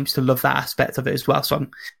everyone seems to love that aspect of it as well. So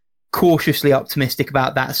I'm cautiously optimistic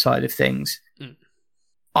about that side of things.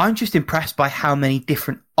 I'm just impressed by how many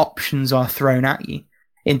different options are thrown at you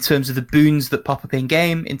in terms of the boons that pop up in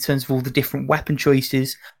game, in terms of all the different weapon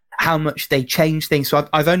choices, how much they change things. So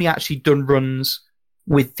I've only actually done runs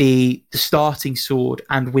with the starting sword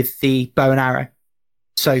and with the bow and arrow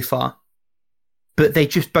so far, but they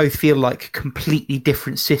just both feel like completely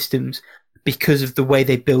different systems because of the way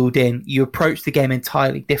they build in. You approach the game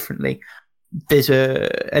entirely differently. There's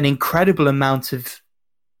an incredible amount of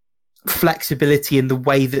flexibility in the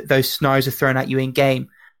way that those scenarios are thrown at you in game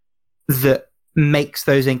that makes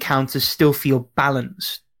those encounters still feel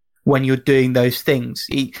balanced when you're doing those things.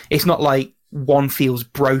 It's not like one feels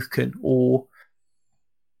broken or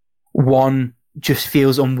one just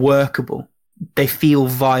feels unworkable. They feel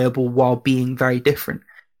viable while being very different.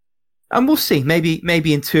 And we'll see. Maybe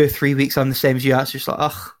in 2 or 3 weeks I'm the same as you. It's just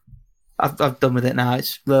like, I've done with it now.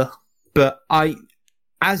 It's ugh. But I,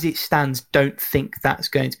 as it stands, don't think that's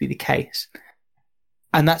going to be the case.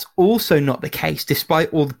 And that's also not the case,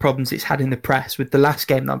 despite all the problems it's had in the press with the last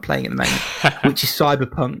game that I'm playing at the moment, which is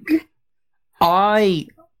Cyberpunk. I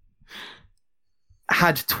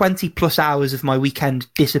had 20 plus hours of my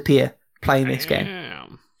weekend disappear playing this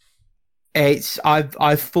game.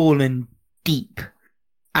 I've fallen deep,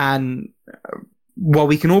 and while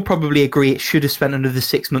we can all probably agree it should have spent another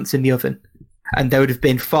 6 months in the oven, and there would have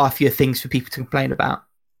been far fewer things for people to complain about.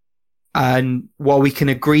 And while we can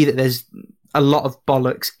agree that there's a lot of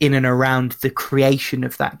bollocks in and around the creation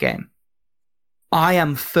of that game, I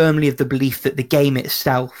am firmly of the belief that the game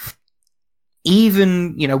itself,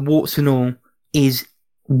 even, warts and all, is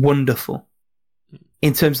wonderful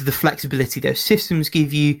in terms of the flexibility those systems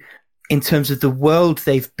give you, in terms of the world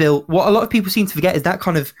they've built. What a lot of people seem to forget is that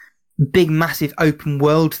kind of big, massive open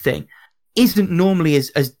world thing isn't normally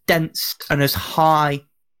as dense and as high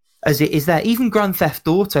as it is there. Even Grand Theft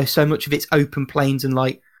Auto, so much of its open plains and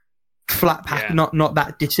flat path, not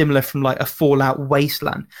that dissimilar from a Fallout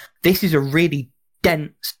wasteland. This is a really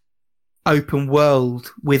dense open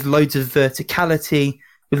world with loads of verticality,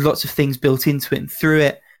 with lots of things built into it and through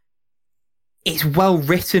it. It's well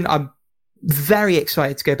written. I'm very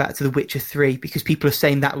excited to go back to The Witcher 3 because people are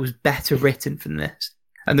saying that was better written than this.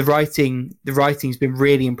 And the writing's been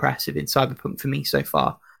really impressive in Cyberpunk for me so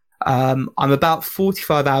far. I'm about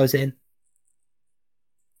 45 hours in.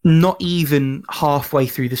 Not even halfway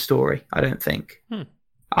through the story, I don't think.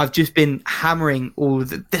 I've just been hammering all of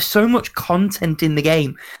the... There's so much content in the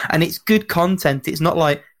game, and it's good content. It's not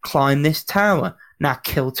like, climb this tower, now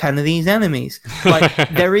kill 10 of these enemies.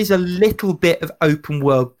 There is a little bit of open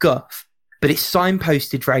world guff, but it's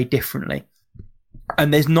signposted very differently.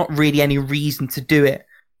 And there's not really any reason to do it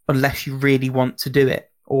unless you really want to do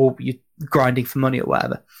it, or you're grinding for money or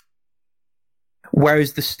whatever.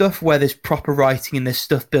 Whereas the stuff where there's proper writing and there's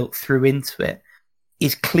stuff built through into it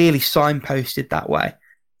is clearly signposted that way,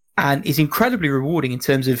 and is incredibly rewarding in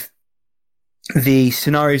terms of the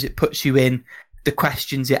scenarios it puts you in, the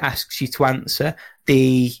questions it asks you to answer,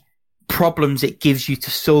 the problems it gives you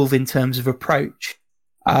to solve in terms of approach.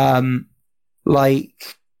 The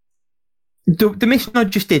mission I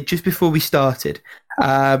just did just before we started,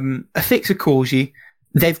 a fixer calls you.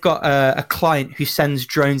 They've got a client who sends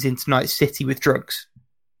drones into Night City with drugs,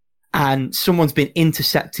 and someone's been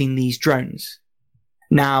intercepting these drones.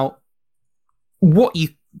 Now, what you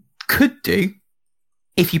could do,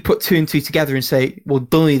 if you put two and two together and say, well,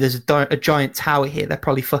 Dolly, there's a giant tower here, they're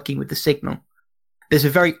probably fucking with the signal. There's a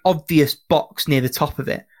very obvious box near the top of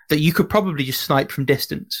it that you could probably just snipe from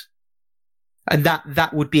distance. And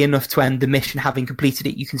that would be enough to end the mission. Having completed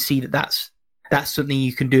it, you can see that that's something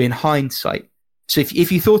you can do in hindsight. So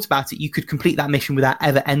if you thought about it, you could complete that mission without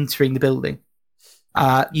ever entering the building.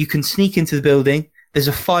 You can sneak into the building. There's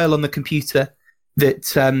a file on the computer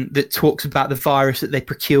that talks about the virus that they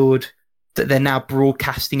procured, that they're now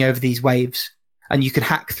broadcasting over these waves, and you can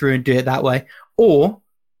hack through and do it that way. Or,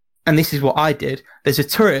 and this is what I did, there's a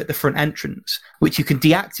turret at the front entrance which you can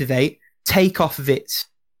deactivate, take off of its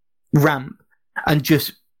ramp, and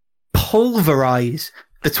just pulverize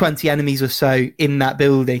the 20 enemies or so in that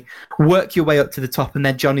building, work your way up to the top, and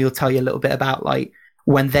then Johnny will tell you a little bit about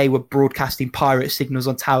when they were broadcasting pirate signals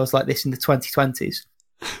on towers like this in the 2020s.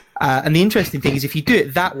 And the interesting thing is, if you do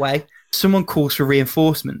it that way, someone calls for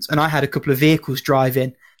reinforcements, and I had a couple of vehicles drive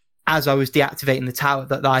in as I was deactivating the tower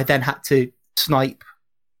that I then had to snipe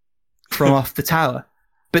from off the tower.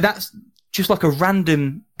 But that's just a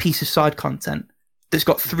random piece of side content that's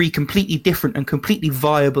got three completely different and completely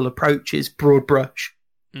viable approaches, broad brush.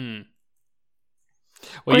 Well,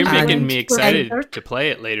 you're making me excited to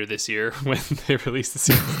play it later this year when they release the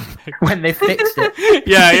season. When they fixed it.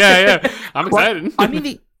 Yeah. I'm excited. Well, I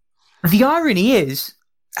mean, the irony is,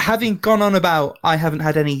 having gone on about I haven't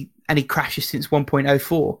had any crashes since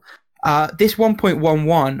 1.04, this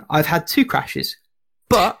 1.11, I've had 2 crashes.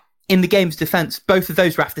 But in the game's defense, both of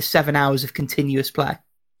those were after 7 hours of continuous play.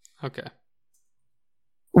 Okay.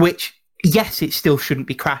 Which, yes, it still shouldn't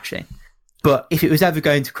be crashing. But if it was ever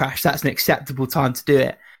going to crash, that's an acceptable time to do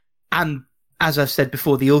it. And as I've said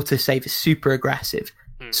before, the autosave is super aggressive.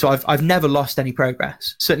 So I've never lost any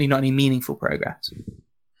progress, certainly not any meaningful progress.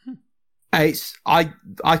 I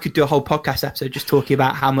could do a whole podcast episode just talking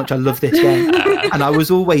about how much I love this game. And I was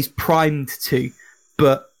always primed to,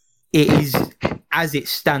 but it is, as it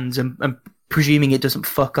stands, and presuming it doesn't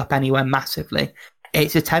fuck up anywhere massively,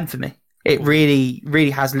 it's a 10 for me. It really,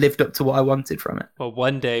 really has lived up to what I wanted from it. Well,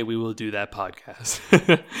 one day we will do that podcast.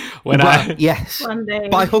 Yes. One day.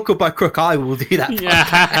 By hook or by crook, I will do that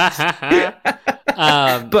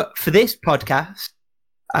podcast. But for this podcast,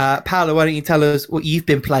 Paola, why don't you tell us what you've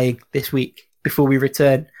been playing this week before we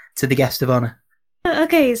return to the guest of honor?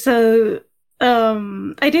 Okay, so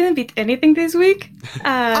I didn't beat anything this week.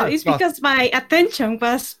 It's because my attention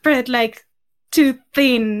was spread like too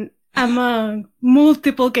thin among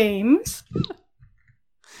multiple games.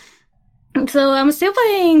 So I'm still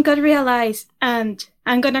playing God Realize, and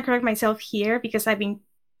I'm gonna correct myself here because I've been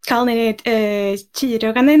calling it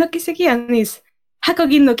Chirogane no Kiseki, and it's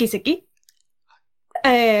Hakogin no Kiseki.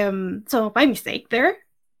 So my mistake there.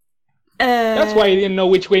 That's why I didn't know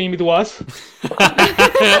which game it was.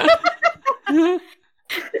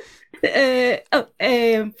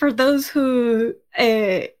 For those who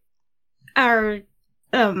are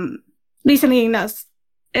listening us,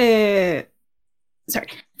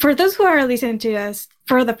 for those who are listening to us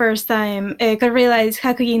for the first time, God Realize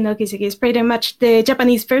Hakugin no Kiseki is pretty much the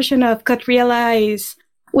Japanese version of God Realize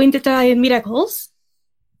Wintertime Miracles.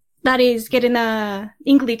 That is getting a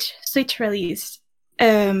English Switch release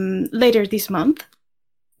later this month.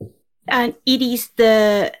 And it is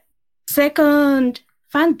the second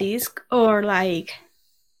fan disc, or like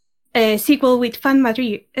a sequel with fan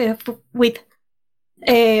material,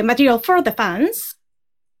 material for the fans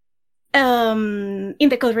in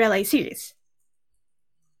the God Realize series.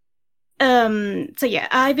 So yeah,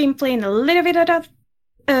 I've been playing a little bit of that,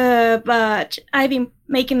 but I've been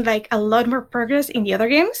making like a lot more progress in the other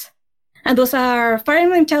games. And those are Fire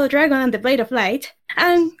Emblem Shadow Dragon and the Blade of Light.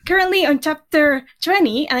 And currently on chapter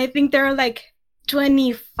 20, and I think there are like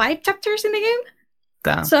 25 chapters in the game.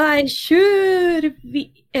 Damn. So I should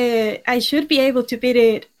be able to beat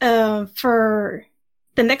it for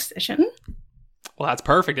the next session. Well, that's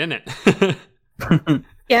perfect, isn't it?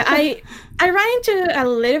 Yeah, I ran into a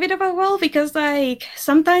little bit of a wall because like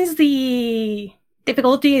sometimes the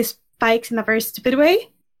difficulty spikes in a very stupid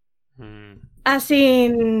way. As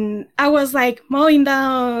in, I was like mowing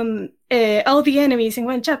down all the enemies in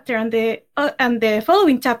one chapter, and the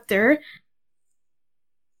following chapter,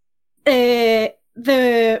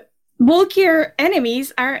 the bulkier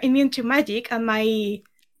enemies are immune to magic, and my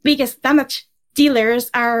biggest damage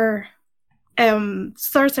dealers are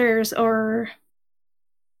sorcerers, or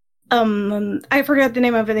I forgot the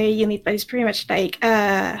name of the unit, but it's pretty much like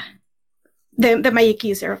the magic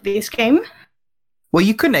user of this game. Well,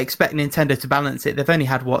 you couldn't expect Nintendo to balance it. They've only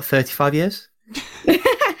had, 35 years?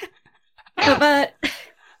 But,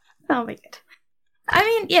 oh my god. I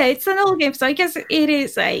mean, yeah, it's an old game, so I guess it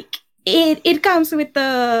is like, it comes with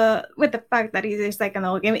the fact that it is like an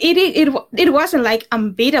old game. It wasn't like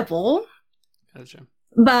unbeatable. Gotcha.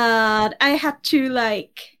 But I had to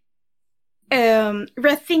like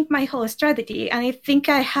rethink my whole strategy, and I think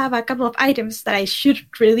I have a couple of items that I should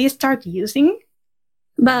really start using.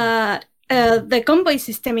 But the combo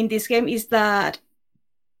system in this game is that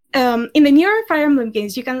in the newer Fire Emblem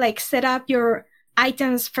games, you can like set up your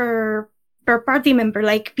items per party member,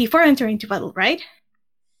 like before entering into battle, right?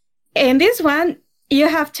 In this one, you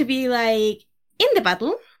have to be like in the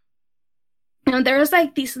battle, and there's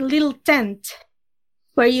like this little tent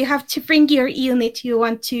where you have to bring your unit you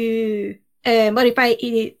want to modify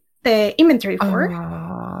the inventory for.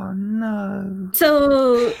 Oh no!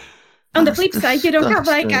 So on the flip side, you don't have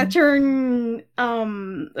like a disgusting.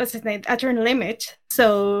 turn, what's his name? A turn limit.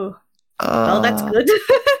 So, well, that's good.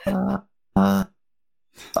 Oh,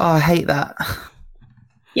 I hate that.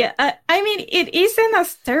 Yeah, I mean, it isn't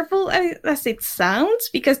as terrible as it sounds,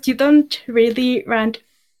 because you don't really run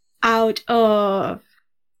out of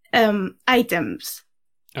items.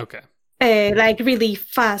 Okay. Like really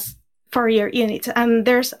fast for your units. And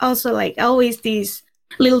there's also like always these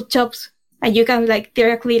little shops, and you can like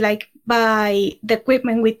directly like buy the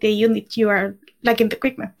equipment with the unit you are like in the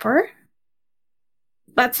equipment for.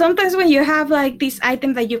 But sometimes when you have like this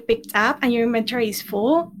item that you picked up and your inventory is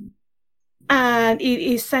full, and it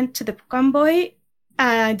is sent to the convoy,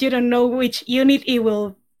 and you don't know which unit it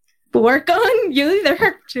will work on, you either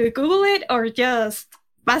have to Google it or just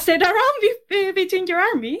pass it around between your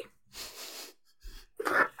army.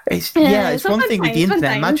 It's one thing with the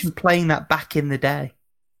internet. Imagine playing that back in the day.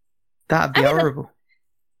 That'd be horrible.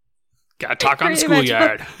 Gotta talk on the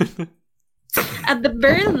schoolyard. At the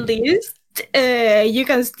very least, you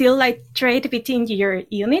can still like trade between your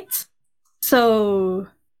units. So,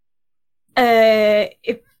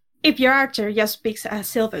 if your archer just picks a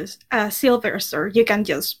silver sword, you can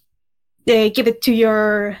just give it to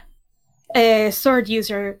your sword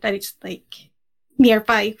user that is like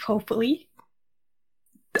nearby, hopefully.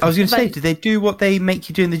 I was going to say, do they do what they make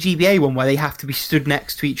you do in the GBA one, where they have to be stood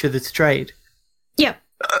next to each other to trade? Yeah.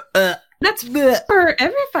 That's for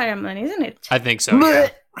every Fire Emblem, isn't it? I think so, yeah.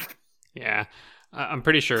 Yeah. I'm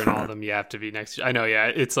pretty sure in all of them you have to be next to... I know, yeah.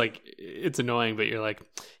 It's like, it's annoying, but you're like,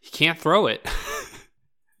 you can't throw it.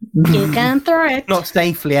 You can throw it. Not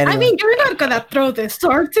safely, anyway. I mean, you're not gonna throw the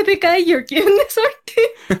sword to the guy you're giving the sword to.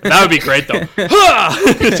 That would be great, though.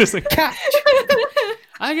 It's just like, Catch!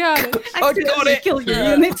 I got it. I got it! Kill your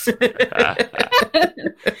units.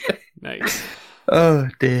 Nice. Oh,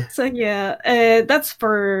 dear. So yeah, that's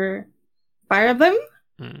for Fire Emblem.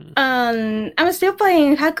 I'm still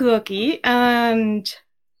playing Hakuoki, and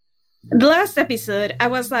the last episode I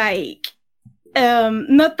was like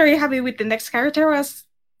not very happy with the next character I was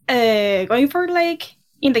going for, like,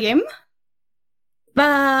 in the game.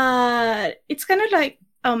 But it's kind of like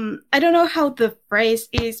I don't know how the phrase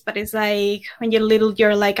is, but it's like when you're little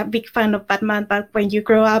you're like a big fan of Batman, but when you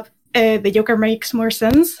grow up the Joker makes more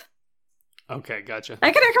sense. Okay, gotcha.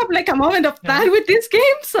 I kind of have like a moment of that with this game,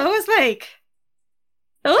 so I was like,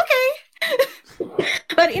 okay.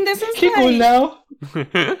 But in the sense Keep cool now.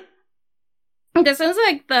 in the sense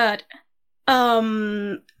like that,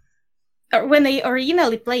 when I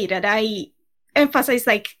originally played it, I emphasized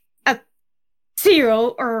like a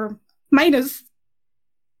 0 or minus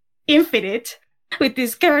infinite with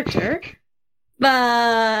this character.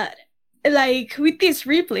 But like with this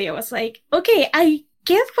replay, I was like, okay, I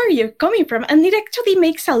get where you're coming from, and it actually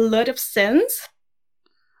makes a lot of sense.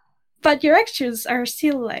 But your actions are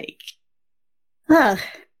still like, but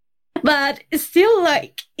still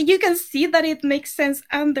like you can see that it makes sense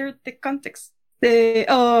under the context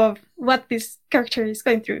of what this character is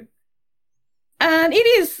going through. And it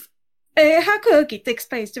is Hakuoki takes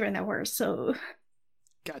place during a war, so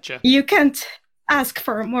Gotcha. you can't ask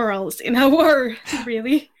for morals in a war,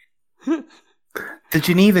 really. The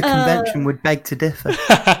Geneva Convention would beg to differ.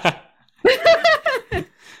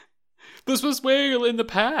 This was way in the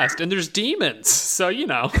past, and there's demons, so you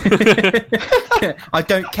know. I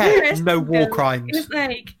don't care. No war crimes. It's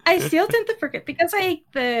like I still tend to forget because I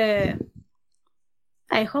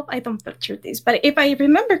hope I don't butcher this, but if I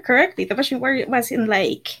remember correctly, the version where it was in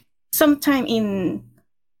like sometime in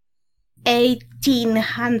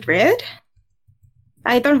 1800.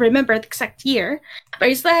 I don't remember the exact year, but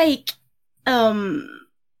it's like at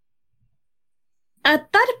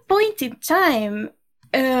that point in time,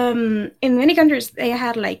 in many countries they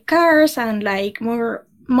had like cars and like more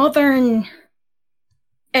modern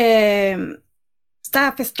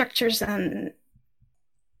staff structures and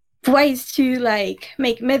ways to like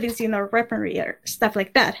make medicine or weaponry or stuff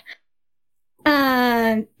like that.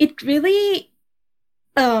 And it really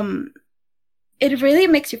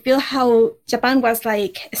makes you feel how Japan was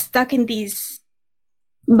like stuck in this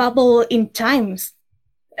bubble in times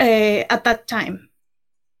at that time,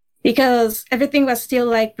 because everything was still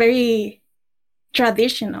like very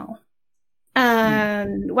traditional.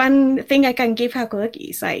 And one thing I can give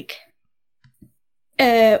Hakuoki is like,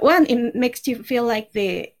 one, it makes you feel like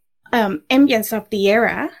the ambience of the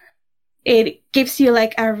era. It gives you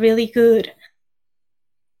like a really good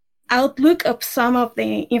outlook of some of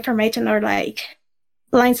the information or like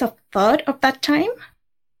lines of thought of that time.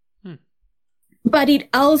 But it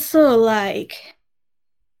also like,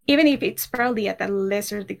 even if it's probably at a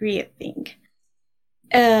lesser degree, I think,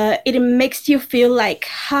 it makes you feel like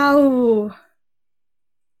how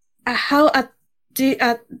at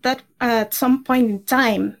some point in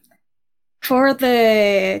time, for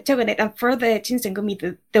the Shogunate and for the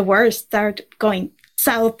Shinsengumi, the war started going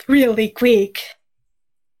south really quick.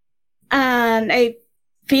 And I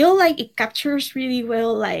feel like it captures really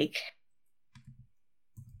well like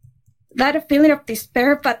that feeling of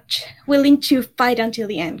despair, but willing to fight until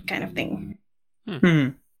the end kind of thing.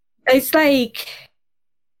 It's like,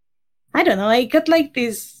 I don't know, I got like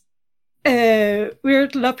this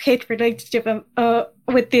weird love-hate relationship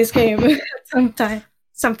with this game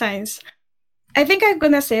sometimes. I think I'm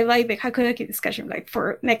gonna save like the Hakuoki discussion like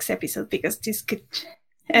for next episode, because this could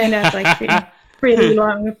end up like being really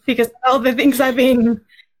long because all the things I've been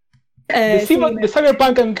the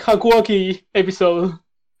Cyberpunk and Hakuoki episode.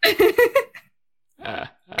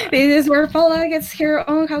 This is where Paula gets her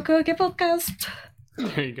own Hakuoki podcast.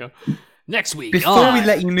 There you go. Next week. Before we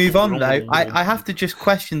let you move on, though, I have to just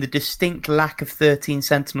question the distinct lack of 13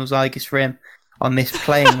 Sentinels Aegis Rim on this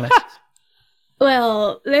playing list.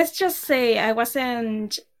 Well, let's just say I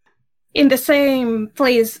wasn't in the same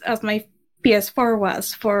place as my PS4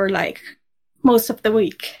 was for like most of the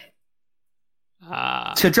week.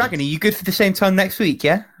 So, Dragon, are you good for the same time next week,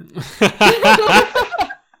 yeah?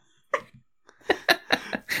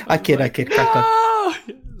 I kid, crack on.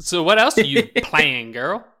 So what else are you playing,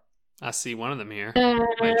 girl? I see one of them here. The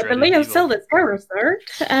Legend of Zelda Skyward Sword.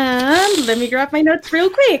 And let me grab my notes real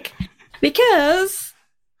quick, because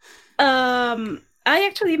I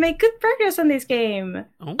actually made good progress on this game.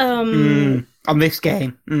 On this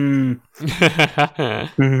game. I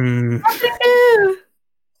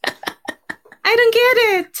don't get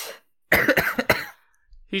it.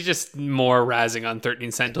 He's just more razzing on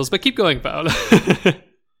 13 Sentinels, but keep going, Paola.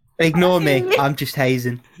 Ignore me. I'm just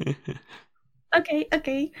hazing.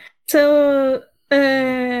 Okay. So,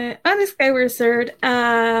 on the Skyward Sword,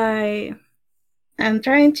 I'm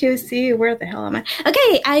trying to see where the hell am I.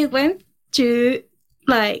 Okay, I went to,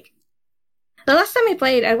 like, the last time I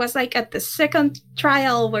played, I was, like, at the second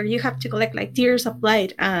trial where you have to collect, like, Tears of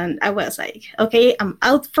Light, and I was like, okay, I'm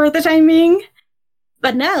out for the timing.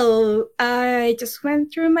 But now, I just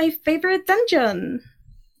went through my favorite dungeon.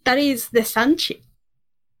 That is the Sun Chip.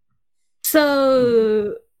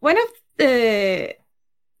 So, one of the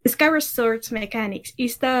Skyward Sword's mechanics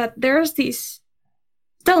is that there's these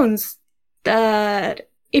stones that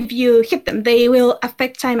if you hit them, they will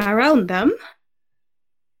affect time around them.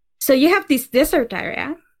 So you have this desert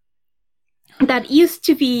area that used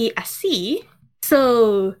to be a sea.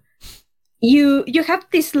 So you have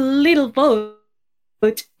this little boat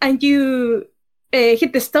and you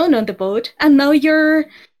hit the stone on the boat, and now you're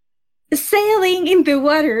sailing in the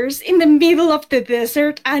waters in the middle of the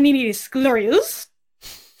desert, and it is glorious.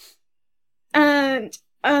 And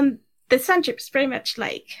the Sun Chip is pretty much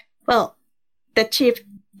like, well, the chip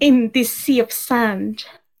in this sea of sand.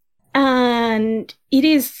 And it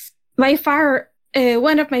is by far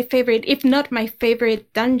one of my favorite, if not my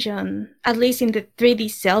favorite dungeon, at least in the 3D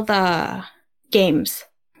Zelda games,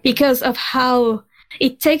 because of how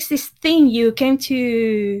it takes this thing you came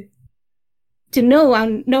to know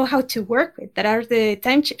and know how to work with, that are the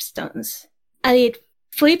time chip stones, and it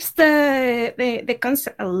flips the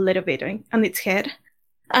concept a little bit on its head,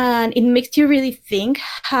 and it makes you really think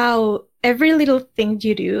how every little thing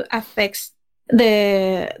you do affects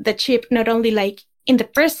the chip, not only like in the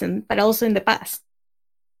present but also in the past.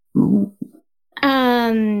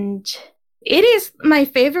 And it is my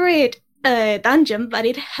favorite dungeon, but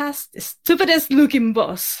it has the stupidest looking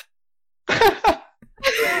boss.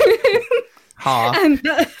 And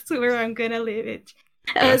that's where I'm gonna leave it.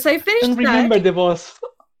 So I finished. I don't remember the boss.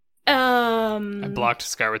 I blocked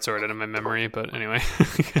Skyward Sword out of my memory, but anyway.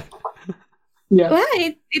 Yeah. Well,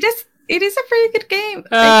 it is a pretty good game.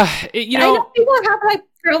 I know people have like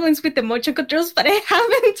problems with the motion controls, but I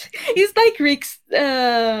haven't. It's like Rick's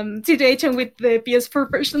situation with the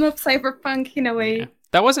PS4 version of Cyberpunk in a way. Yeah.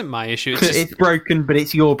 That wasn't my issue. It's, just... it's broken, but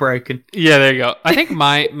it's your broken. Yeah, there you go. I think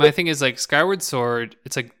my thing is like Skyward Sword.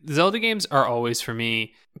 It's like Zelda games are always for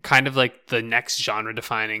me kind of like the next genre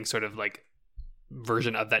defining sort of like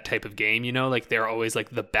version of that type of game, you know, like they're always like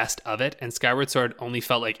the best of it, and Skyward Sword only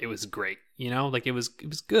felt like it was great, you know, like it was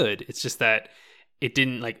good. It's just that it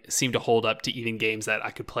didn't like seem to hold up to even games that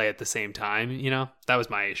I could play at the same time, you know. That was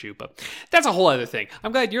my issue, but that's a whole other thing.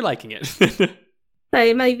 I'm glad you're liking it.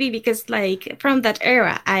 It might be because like from that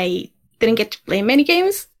era I didn't get to play many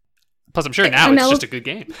games. Plus I'm sure now it's just a good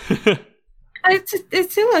game. It's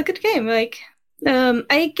still a good game. Like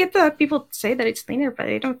I get that people say that it's linear, but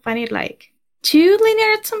I don't find it like too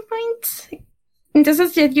linear at some point. In the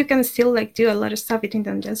sense that you can still like do a lot of stuff between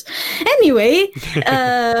dungeons. Anyway,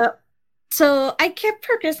 so I kept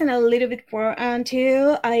progressing a little bit more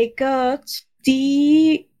until I got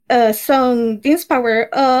the song Dance Power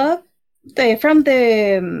Up from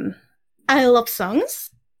the Isle of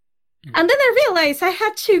Songs. And then I realized I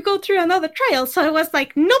had to go through another trial, so I was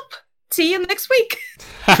like, nope, see you next week.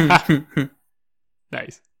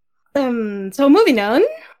 Nice. So moving on.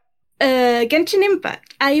 Genshin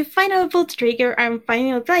Impact. I finally pulled the trigger. I'm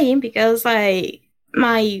finally playing because my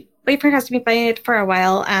boyfriend has been playing it for a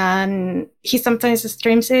while, and he sometimes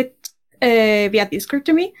streams it via Discord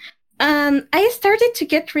to me. And I started to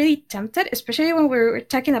get really tempted, especially when we were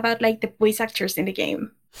talking about like the voice actors in the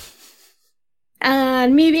game.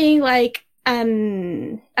 And me being like a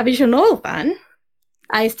visual novel fan,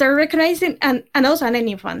 I started recognizing, and also an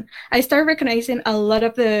anime fan, I started recognizing a lot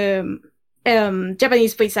of the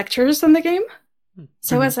Japanese voice actors on the game.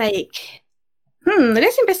 So I was like,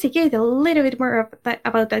 let's investigate a little bit more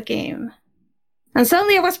about that game. And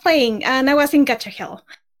suddenly I was playing, and I was in Gacha Hell.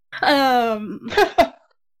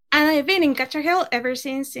 And I've been in Gacha Hell ever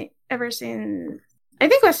since I think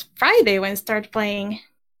it was Friday when I started playing.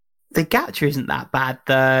 The Gacha isn't that bad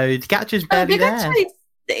though. The Gacha's barely there.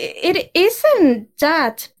 It isn't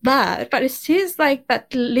that bad, but it is like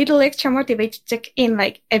that little extra motivation to check in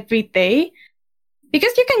like every day,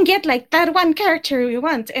 because you can get like that one character you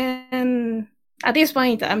want, and at this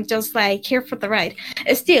point I'm just like here for the ride.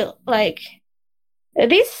 Still, like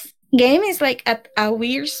this game is like at a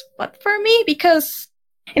weird spot for me because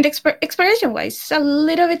in the exploration wise, it's a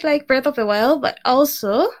little bit like Breath of the Wild, but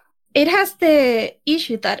also it has the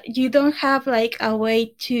issue that you don't have like a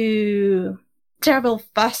way to travel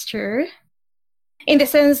faster, in the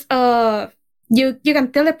sense of you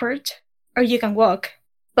can teleport or you can walk,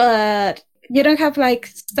 but you don't have like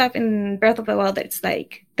stuff in Breath of the Wild that's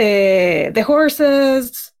like the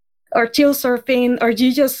horses or chill surfing, or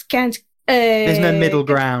you just can't. There's no middle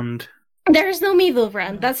ground. There is no middle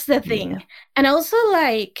ground. That's the thing. Yeah. And also,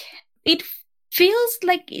 like, it feels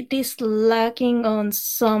like it is lacking on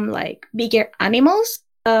some like bigger animals.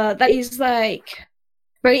 That is like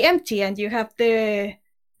very empty, and you have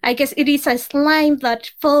I guess it is a slime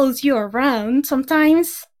that follows you around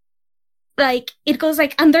sometimes. Like, it goes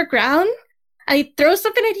like underground, and it throws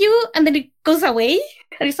something at you, and then it goes away.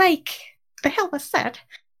 And it's like, the hell was that?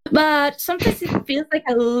 But sometimes it feels like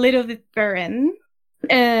a little bit barren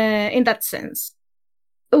in that sense.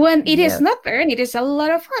 When it is not barren, it is a lot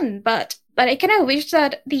of fun. But I kind of wish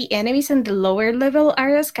that the enemies in the lower level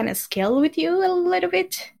areas kind of scale with you a little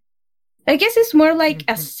bit. I guess it's more like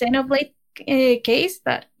a Xenoblade case,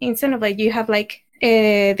 that in Xenoblade you have like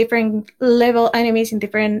different level enemies in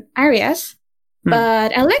different areas.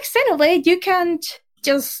 But unlike Xenoblade, you can't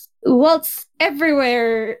just waltz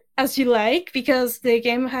everywhere as you like, because the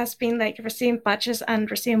game has been like receiving patches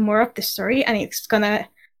and receiving more of the story, and it's gonna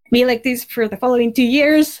be like this for the following 2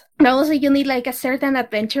 years. And also you need like a certain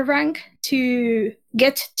adventure rank to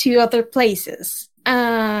get to other places,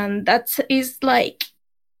 and that is like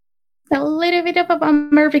a little bit of a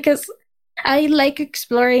bummer, because I like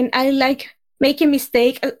exploring, I like making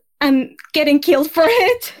mistakes and getting killed for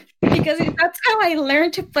it, because that's how I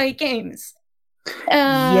learned to play games.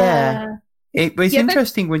 It's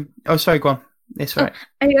interesting when... Oh, sorry, go on. It's right.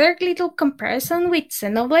 Another little comparison with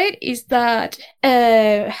Xenoblade is that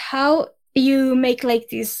how you make like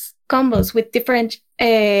these combos with different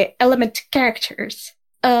element characters.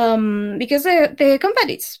 Because the combat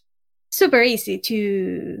is super easy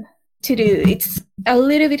to do. It's a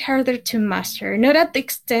little bit harder to master, not at the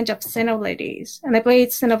extent of Xenoblade is. And I played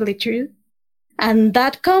Xenoblade 2, and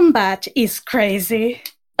that combat is crazy.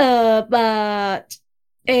 But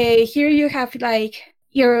here you have like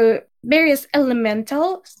your various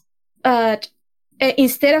elementals, but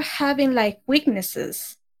instead of having like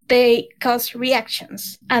weaknesses, they cause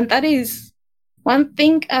reactions. And that is one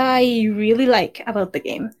thing I really like about the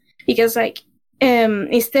game, because like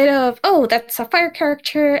instead of, oh, that's a fire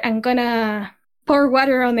character, I'm gonna pour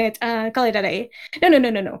water on it and call it a day.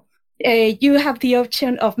 No. You have the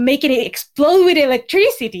option of making it explode with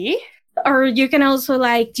electricity, or you can also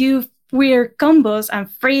like do weird combos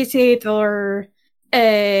and freeze it, or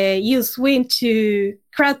use wind to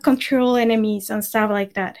crowd control enemies and stuff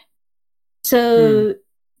like that. So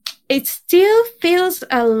it still feels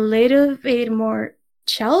a little bit more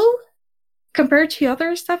shallow compared to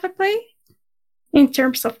other stuff I play in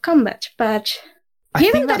terms of combat. But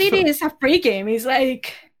given that it is a free game, it's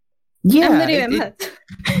like, I'm not even mad.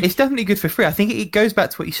 It's definitely good for free. I think it goes back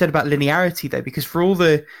to what you said about linearity, though, because for all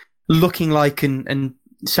the looking like and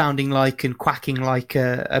sounding like and quacking like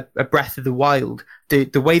a Breath of the Wild,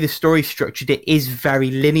 the way the story's structured, it is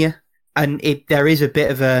very linear, and there is a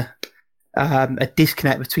bit of a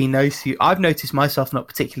disconnect between those two. I've noticed myself not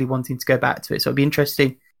particularly wanting to go back to it, so it'll be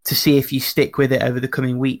interesting to see if you stick with it over the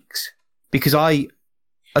coming weeks, because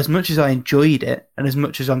as much as I enjoyed it, and as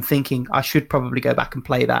much as I'm thinking I should probably go back and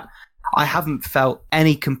play that, I haven't felt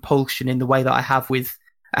any compulsion in the way that I have with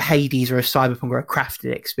a Hades or a Cyberpunk or a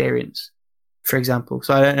Crafted experience, for example.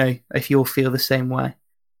 So I don't know if you'll feel the same way.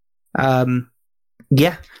 Have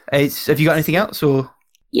you got anything else? Or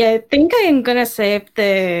yeah, I think I am gonna save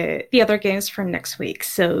the other games for next week.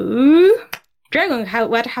 So, Dragon,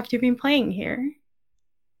 what have you been playing here?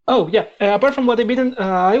 Oh yeah, apart from what I've beaten,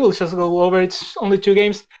 I will just go over. It's only 2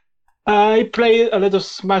 games. I played a lot of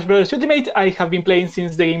Smash Bros. Ultimate. I have been playing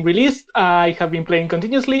since the game released. I have been playing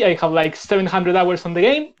continuously. I have like 700 hours on the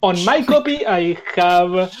game. On my copy, I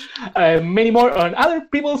have many more on other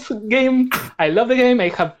people's game. I love the game. I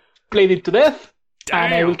have played it to death. Damn.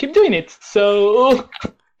 And I will keep doing it. So,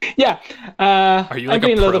 yeah. Are you like I'm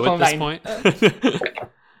a playing a lot pro of at online. this point?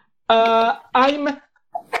 I'm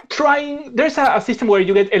trying. There's a system where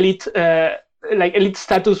you get elite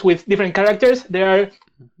status with different characters. There are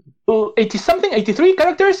 83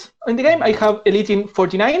 characters in the game. I have elite in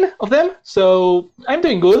 49 of them, so I'm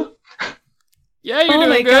doing good. Yeah, you're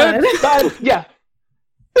doing good. But yeah.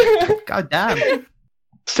 God damn.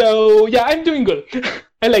 So yeah, I'm doing good.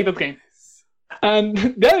 I like that game. And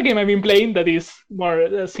the other game I've been playing that is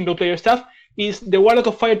more single player stuff is The Warlock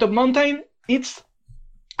of Firetop Mountain. It's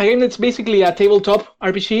a game that's basically a tabletop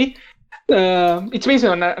RPG. It's based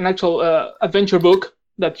on an actual adventure book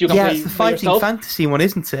that you can play it's the fighting yourself. fantasy one,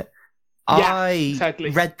 isn't it? I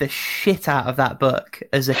read the shit out of that book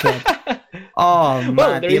as a kid. Oh man,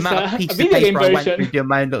 well, the amount of pieces of paper I went through doing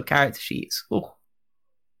my own little character sheets. Ooh.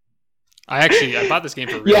 I bought this game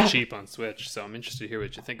for real cheap on Switch, so I'm interested to hear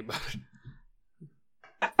what you think about it.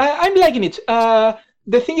 I'm liking it.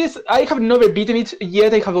 The thing is, I have never beaten it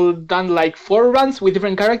yet. I have done like 4 runs with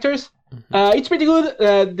different characters. Mm-hmm. It's pretty good.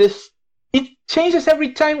 It changes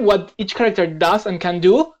every time what each character does and can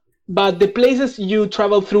do, but the places you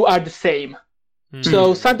travel through are the same. Mm-hmm.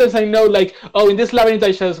 So sometimes I know, like, in this labyrinth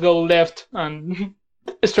I just go left and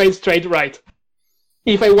straight right.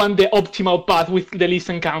 If I want the optimal path with the least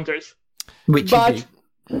encounters. Which you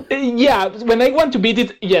do. Yeah, when I want to beat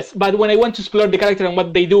it, yes. But when I want to explore the character and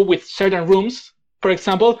what they do with certain rooms, for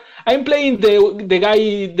example, I'm playing the guy,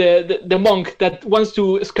 the monk that wants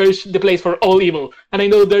to scourge the place for all evil, and I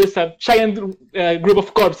know there's a giant group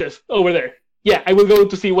of corpses over there. Yeah, I will go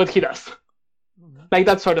to see what he does, like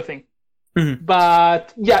that sort of thing. Mm-hmm.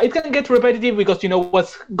 But yeah, it can get repetitive because you know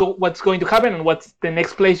what's going to happen and what's the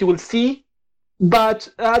next place you will see. But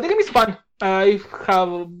the game is fun. I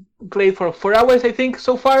have played for 4 hours, I think,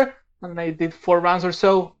 so far, and I did 4 rounds or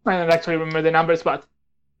so. I don't actually remember the numbers, but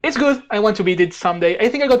it's good. I want to beat it someday. I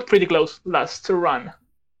think I got pretty close last run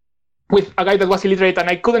with a guy that was illiterate and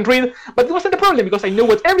I couldn't read, but it wasn't a problem because I knew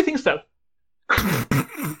what everything said.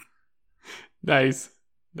 Nice.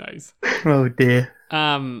 Oh dear.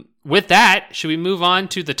 With that, should we move on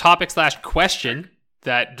to the topic/question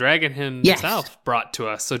that Dragon himself brought to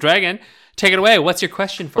us? So, Dragon, take it away. What's your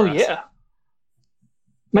question for us? Oh, yeah.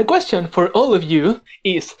 My question for all of you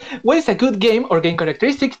is, what is a good game or game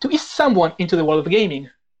characteristic to ease someone into the world of gaming?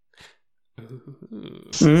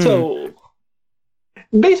 So,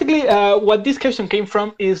 basically, what this question came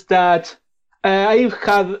from is that I've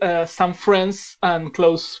had some friends and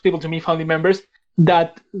close people to me, family members,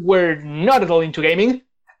 that were not at all into gaming,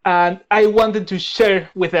 and I wanted to share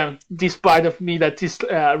with them this part of me that is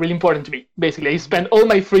really important to me. Basically, I spend all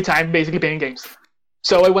my free time basically playing games.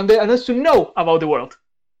 So I wanted others to know about the world.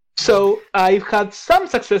 So I've had some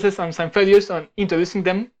successes and some failures on introducing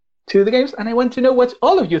them to the games, and I want to know what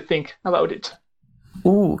all of you think about it.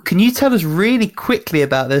 Ooh, can you tell us really quickly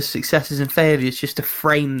about those successes and failures just to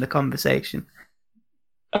frame the conversation?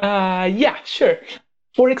 Yeah, sure.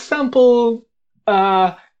 For example,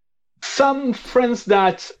 some friends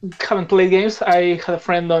that haven't played games, I had a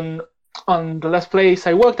friend on the last place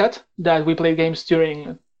I worked at that we played games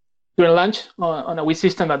during lunch on a Wii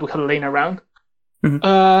system that we had laying around.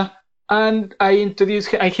 Mm-hmm. And I introduced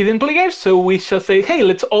him. He didn't play games, so we just say, "Hey,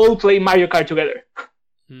 let's all play Mario Kart together."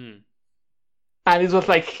 And it was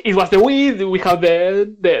like the Wii. We have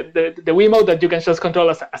the Wiimote that you can just control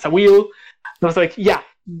as a wheel. It was like, yeah,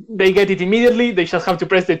 they get it immediately. They just have to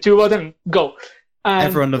press the 2 button and go. And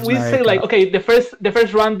everyone loves we Mario say Kart. Like, okay, the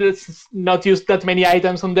first round, let's not use that many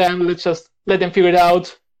items on them. Let's just let them figure it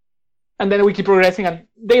out, and then we keep progressing. And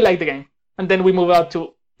they like the game, and then we move out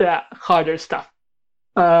to the harder stuff.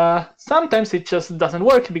 Sometimes it just doesn't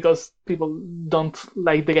work because people don't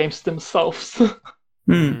like the games themselves.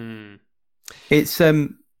 It's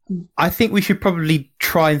I think we should probably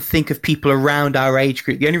try and think of people around our age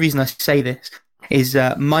group. The only reason I say this is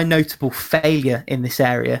my notable failure in this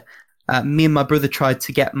area. Me and my brother tried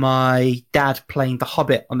to get my dad playing The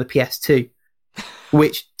Hobbit on the PS2,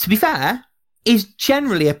 which, to be fair, is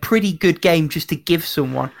generally a pretty good game just to give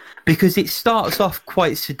someone, because it starts off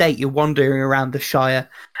quite sedate. You're wandering around the Shire,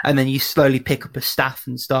 and then you slowly pick up a staff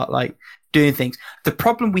and start like doing things. The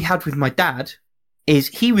problem we had with my dad is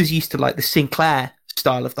he was used to like the Sinclair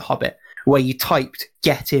style of The Hobbit, where you typed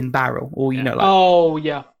 "get in barrel" or you know, like, oh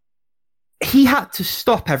yeah. He had to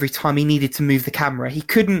stop every time he needed to move the camera. He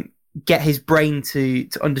couldn't get his brain to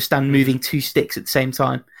understand moving 2 sticks at the same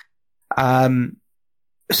time.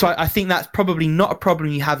 So I think that's probably not a problem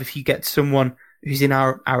you have if you get someone who's in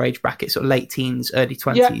our age bracket, sort of late teens, early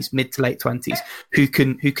 20s, mid to late 20s, who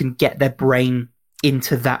can get their brain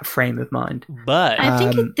into that frame of mind. But I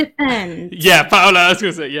think it depends. Yeah, Paola, I was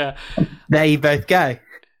going to say, yeah. There you both go.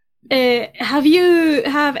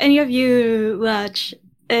 Have any of you watched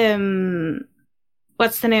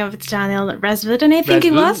what's the name of its channel? Resvuden, I think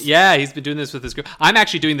it was. Yeah, he's been doing this with his group. I'm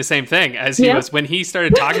actually doing the same thing as he was. When he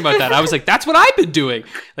started talking about that, I was like, that's what I've been doing.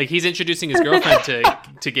 Like, he's introducing his girlfriend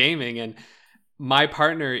to gaming, and my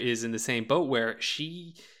partner is in the same boat where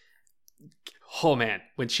she... Oh man,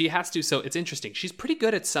 when she has to, so it's interesting. She's pretty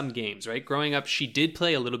good at some games, right? Growing up, she did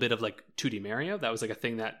play a little bit of like 2D Mario. That was like a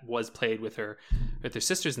thing that was played with her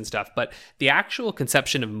sisters and stuff. But the actual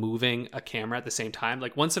conception of moving a camera at the same time,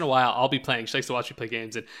 like once in a while, I'll be playing. She likes to watch me play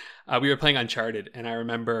games, and we were playing Uncharted, and I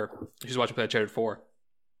remember she was watching play Uncharted 4.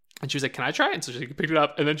 And she was like, "Can I try?" And so she picked it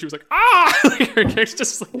up, and then she was like, "Ah!" Like her character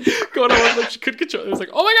just like going on, like she couldn't control. It was like,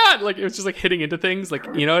 "Oh my god!" Like it was just like hitting into things, like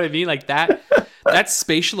you know what I mean, like that. That's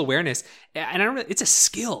spatial awareness, and I don't know. It's a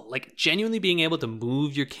skill, like genuinely being able to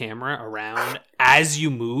move your camera around as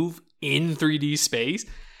you move in 3D space.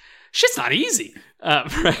 Shit's not easy,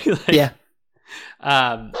 right? Like, Yeah.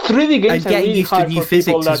 3D games And are getting really used to hard new for people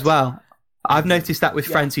physics that, as well. I've noticed that with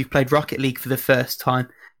Yeah. friends who've played Rocket League for the first time,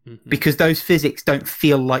 Mm-hmm. because those physics don't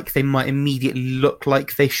feel like they might immediately look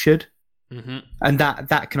like they should. Mm-hmm. And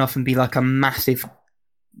that can often be like a massive,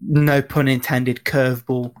 no pun intended,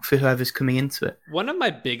 curveball for whoever's coming into it. One of my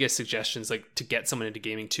biggest suggestions, like to get someone into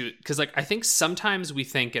gaming too, because like I think sometimes we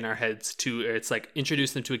think in our heads too, it's like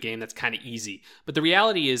introduce them to a game that's kind of easy, but the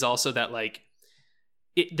reality is also that like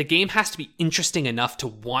the game has to be interesting enough to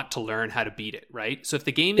want to learn how to beat it, right? So if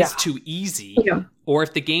the game is Yeah. too easy, Yeah. or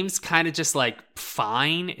if the game's kind of just like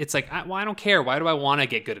fine, it's like, well, I don't care. Why do I want to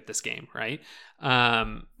get good at this game, right?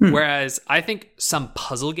 Whereas I think some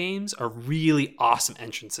puzzle games are really awesome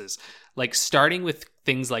entrances. Like starting with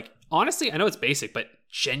things like, honestly, I know it's basic, but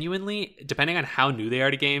genuinely, depending on how new they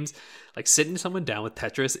are to games, like sitting someone down with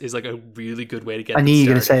Tetris is like a really good way to get I them knew you were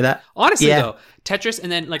going to started. say that. Honestly, Yeah. though, Tetris,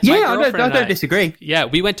 and then like my Yeah, I girlfriend and don't disagree. yeah,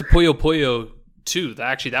 we went to Puyo Puyo too.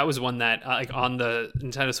 Actually, that was one that like on the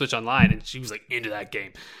Nintendo Switch Online, and she was like into that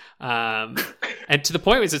game. And to the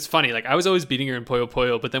point was, it's funny. Like I was always beating her in Puyo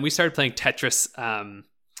Puyo, but then we started playing Tetris.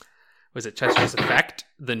 Was it Tetris Effect,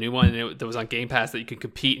 the new one that was on Game Pass that you can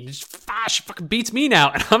compete, and she fucking beats me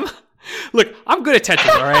now. And I'm good at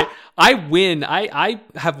Tetris. All right, I win. I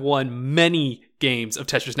have won many games of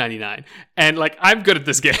Tetris 99, and like I'm good at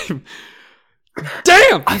this game.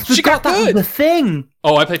 Damn, I she forgot got that was good. the thing.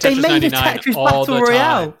 Oh, I play They Tetris made a 99 Tetris all Battle the time.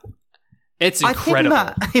 Royale. It's I've hidden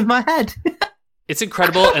incredible. that in my head. It's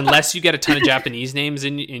incredible unless you get a ton of Japanese names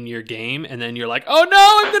in your game, and then you're like, "Oh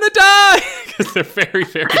no, I'm gonna die!" Because they're very,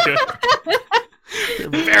 very good. They're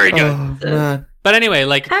very good. Oh, man. But anyway,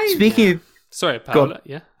 like, Speaking of... sorry, Go Paola.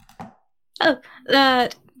 Yeah.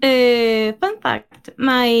 That fun fact,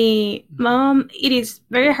 my mom, it is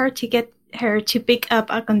very hard to get her to pick up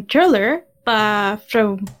a controller, but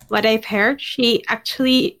from what I've heard, she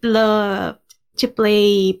actually loved to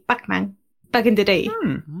play Pac-Man back in the day.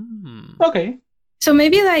 Okay. So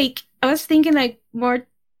maybe like I was thinking like more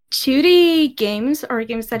 2D games or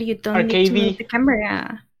games that you don't need to Arcadey. move the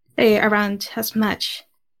camera around as much.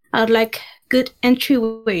 I would like good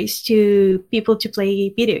entryways to people to play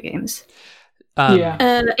video games. Yeah.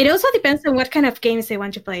 It also depends on what kind of games they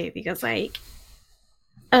want to play, because like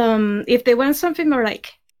if they want something more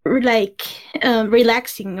like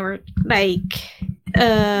relaxing or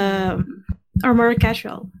or more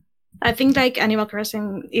casual, I think like Animal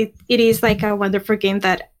Crossing, it is like a wonderful game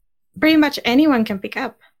that pretty much anyone can pick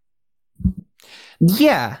up.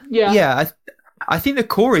 Yeah. Yeah. I think the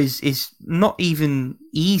core is not even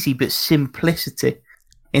easy, but simplicity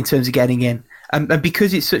in terms of getting in. And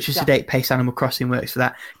because it's such a sedate pace, Animal Crossing works for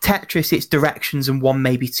that. Tetris, it's directions and one,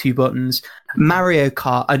 maybe two buttons. Mario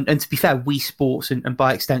Kart, and to be fair, Wii Sports, and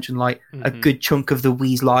by extension, like a good chunk of the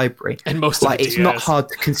Wii's library. And most like of it's not hard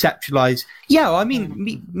to conceptualize. Yeah, I mean,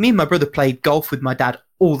 me and my brother played golf with my dad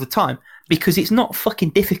all the time because it's not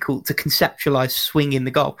fucking difficult to conceptualize swinging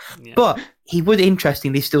the golf. Yeah. But he would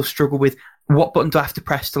interestingly still struggle with what button do I have to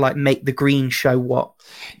press to like make the green show what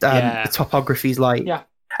the topography is like. Yeah.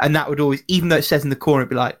 And that would always, even though it says in the corner, it'd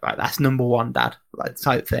be like, right, that's number one, Dad, like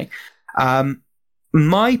type thing.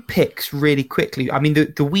 My picks really quickly. I mean, the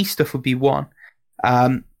Wii stuff would be one.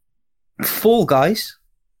 Fall Guys.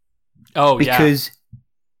 Oh, because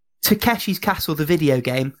Takeshi's Castle, the video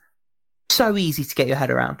game, so easy to get your head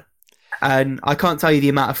around. And I can't tell you the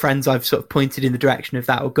amount of friends I've sort of pointed in the direction of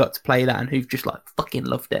that or got to play that and who've just like fucking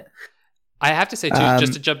loved it. I have to say, too,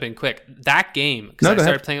 just to jump in quick, that game, because I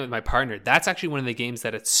started playing it with my partner, that's actually one of the games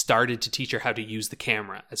that it started to teach her how to use the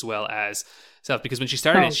camera as well as stuff. Because when she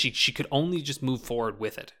started it, she could only just move forward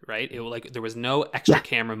with it, right? It was like there was no extra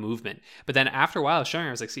camera movement. But then after a while, I was showing her,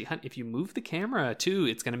 I was like, see, hun, if you move the camera too,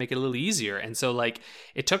 it's going to make it a little easier. And so like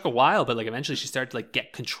it took a while, but like eventually she started to like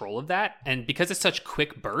get control of that. And because it's such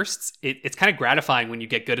quick bursts, it's kind of gratifying when you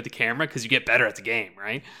get good at the camera because you get better at the game,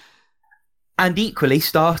 right? And equally,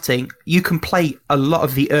 starting, you can play a lot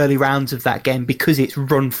of the early rounds of that game because it's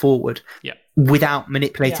run forward without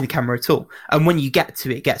manipulating the camera at all. And when you get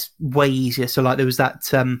to it, it gets way easier. So, like, there was that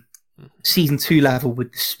Season 2 level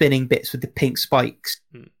with the spinning bits with the pink spikes.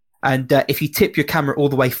 And if you tip your camera all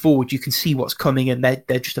the way forward, you can see what's coming, and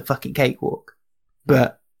they're just a fucking cakewalk.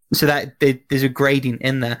 But so that there's a gradient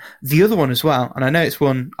in there. The other one as well, and I know it's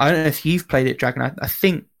one, I don't know if you've played it, Dragon, I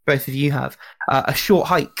think both of you have, A Short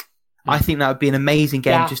Hike. I think that would be an amazing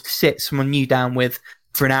game Yeah. just to sit someone new down with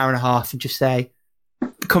for an hour and a half and just say,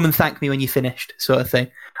 come and thank me when you finished, sort of thing.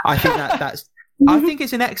 I think I think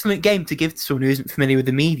it's an excellent game to give to someone who isn't familiar with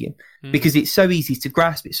the medium because it's so easy to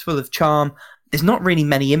grasp. It's full of charm. There's not really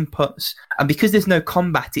many inputs. And because there's no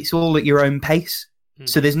combat, it's all at your own pace.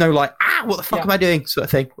 So there's no like, what the fuck am I doing sort of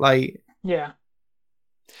thing. Like, Yeah.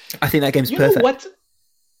 I think that game's You perfect.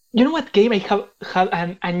 know what game I have had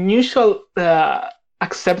an unusual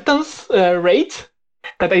acceptance rate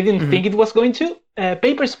that I didn't think it was going to?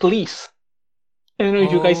 Papers, Please. I don't know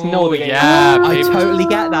if you guys know the game. Yeah, I totally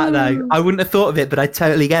get that though. I wouldn't have thought of it, but I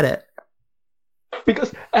totally get it.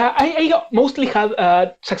 Because I mostly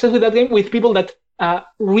had success with that game with people that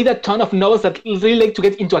read a ton of novels that really like to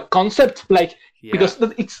get into a concept, like because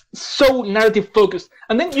it's so narrative focused.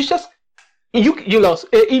 And then you lose.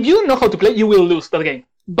 If you don't know how to play, you will lose that game.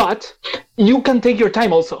 But you can take your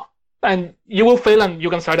time also, and you will fail and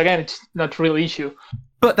you can start again. It's not a real issue.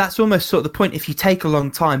 But that's almost sort of the point. If you take a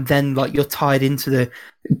long time, then like you're tied into the,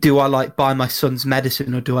 do I like buy my son's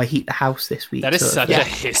medicine or do I heat the house this week? That is sort of such a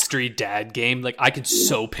history dad game. Like I could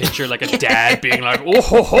so picture like a dad being like, "Oh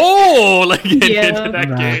ho ho!" like getting into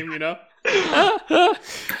that game, you know.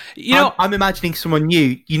 I'm imagining someone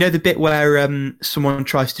new. You know the bit where someone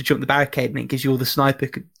tries to jump the barricade and it gives you all the sniper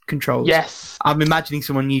controls. Yes. I'm imagining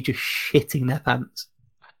someone new just shitting their pants.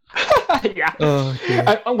 Yeah. Oh,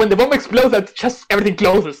 dear. When the bomb explodes, that just everything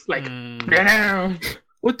closes. Like,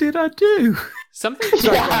 What did I do? Something.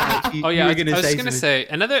 Sorry, Yeah. you Oh yeah, were I gonna was say gonna something.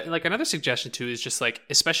 say another suggestion too is just like,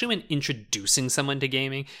 especially when introducing someone to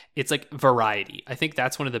gaming, it's like variety. I think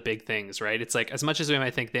that's one of the big things, right? It's like as much as we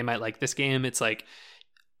might think they might like this game, it's like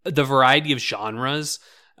the variety of genres.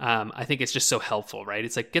 I think it's just so helpful, right?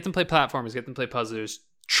 It's like get them play platformers, get them play puzzlers,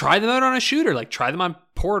 try them out on a shooter, like try them on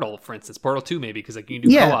Portal, for instance, Portal 2 maybe, because like you can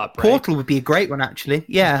do co-op, right? Portal would be a great one actually.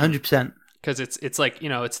 Yeah, 100%. Because it's like, you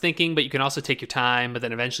know, it's thinking, but you can also take your time, but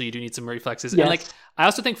then eventually you do need some reflexes. Yes. And like I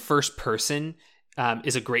also think first person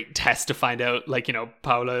is a great test to find out, like, you know,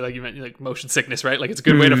 Paula, like you mentioned, like motion sickness, right? Like it's a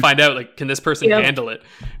good way to find out, like, can this person handle it,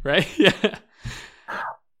 right? Yeah.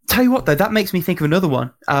 Tell you what though, that makes me think of another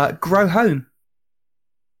one. Grow Home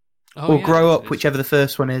or Grow Up, whichever the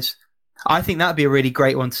first one is. I think that'd be a really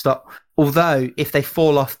great one to start. Although, if they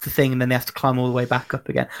fall off the thing and then they have to climb all the way back up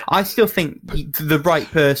again, I still think the right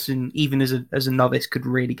person, even as a novice, could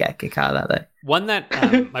really get a kick out of that. Though one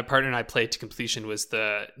that my partner and I played to completion was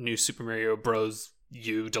the new Super Mario Bros.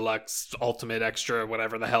 U Deluxe Ultimate Extra,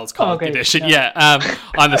 whatever the hell it's called, edition. Yeah,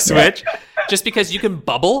 on the Switch, just because you can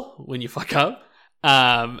bubble when you fuck up.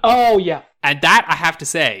 Oh yeah, and that I have to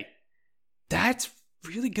say, that's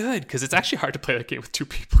really good because it's actually hard to play that game with two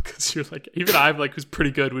people because you're like, even I'm like, who's pretty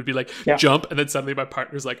good, would be like jump, and then suddenly my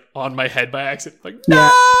partner's like on my head by accident, like no,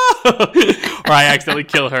 or I accidentally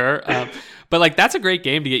kill her. But like that's a great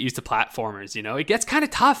game to get used to platformers. You know, it gets kind of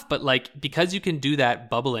tough, but like because you can do that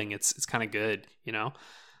bubbling, it's kind of good. You know.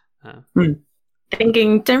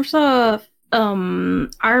 Thinking in terms of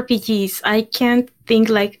RPGs, I can't think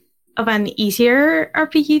like of an easier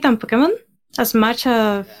RPG than Pokemon. As much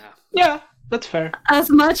of that's fair. As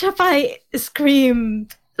much as I scream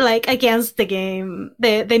like against the game,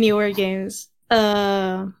 the newer games,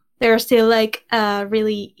 they're still like a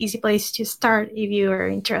really easy place to start if you are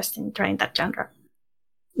interested in trying that genre.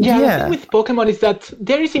 Yeah, the thing with Pokemon is that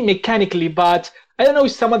they're easy mechanically, but I don't know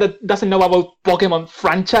if someone that doesn't know about Pokemon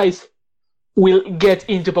franchise will get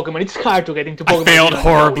into Pokemon. It's hard to get into Pokemon. I failed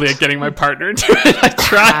horribly at getting my partner into it. I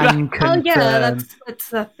tried. Oh yeah, that's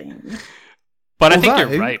the thing. But I think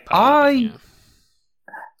you're right, Paul.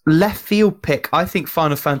 Left field pick. I think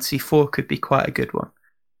Final Fantasy IV could be quite a good one.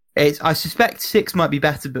 I suspect 6 might be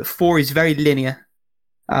better, but 4 is very linear.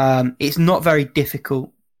 It's not very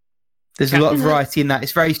difficult. There's a lot of variety in that.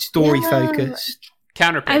 It's very story focused.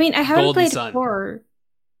 Counterpick. I mean, I haven't Golden played Sun. 4.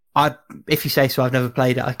 If you say so, I've never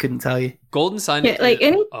played it. I couldn't tell you. Golden Sun. Yeah, like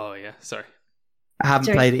any. Oh yeah, sorry. I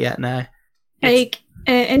haven't played it yet. No. Like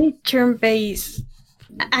any turn-based.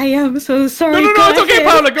 I am so sorry. No, it's okay,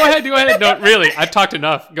 Paula. Go ahead. No, really, I've talked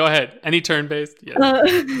enough. Go ahead. Any turn-based? Yeah.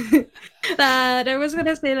 That I was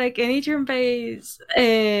gonna say, like any turn-based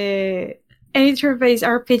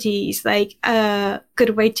RPG is like a good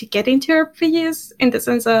way to get into RPGs in the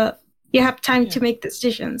sense of you have time to make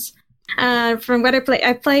decisions. From what I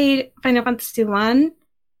played Final Fantasy 1.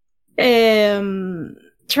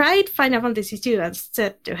 Tried Final Fantasy 2 and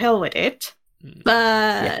said to hell with it.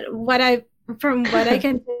 But from what I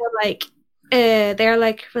can tell, like they're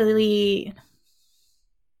like really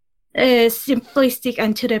simplistic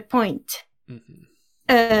and to the point.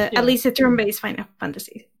 At least the turn-based Final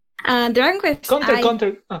Fantasy. Dragon Quest.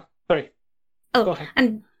 Counter. Oh, sorry. Oh, go ahead.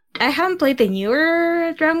 And I haven't played the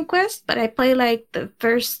newer Dragon Quest, but I play like the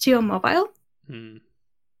first two on mobile.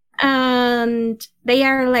 And they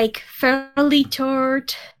are like fairly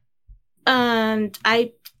short. And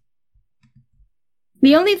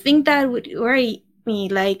the only thing that would worry me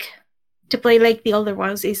like to play like the older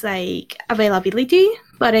ones is like availability,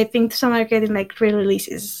 but I think some are getting like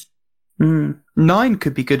re-releases. 9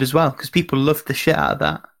 could be good as well because people love the shit out of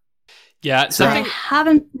that. Yeah, So I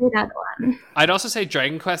haven't played that one. I'd also say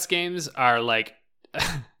Dragon Quest games are like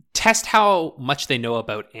test how much they know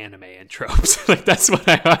about anime and tropes. Like that's what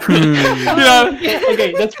I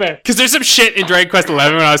Okay, that's fair. Because there's some shit in Dragon Quest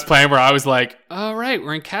 11 when I was playing where I was like, all right,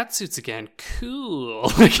 we're in cat suits again. Cool.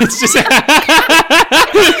 Like it's just and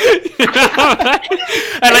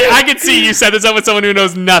like I could see you set this up with someone who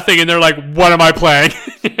knows nothing and they're like, what am I playing?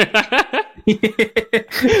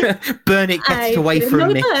 Burn it, gets away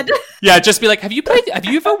from me. Yeah, just be like, have you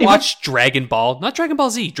ever watched Dragon Ball? Not Dragon Ball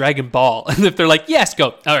Z, Dragon Ball. And if they're like, yes,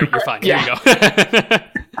 go. All right, you're fine. Here you go.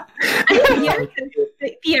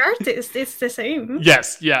 The artist is the same.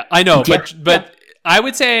 Yes, yeah, I know. But I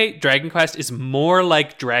would say Dragon Quest is more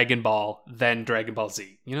like Dragon Ball than Dragon Ball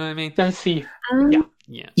Z. You know what I mean? Let's see.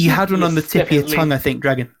 Yeah. You had one on the tip of your tongue, I think,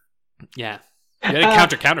 Dragon. Yeah. You had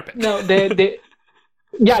to counterpick. No,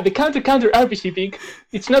 the counter RPG thing,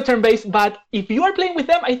 it's not turn-based, but if you are playing with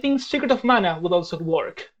them, I think Secret of Mana would also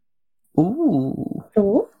work.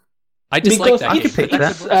 Ooh. I dislike that. I could pick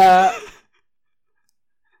that.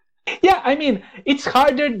 Yeah, I mean, it's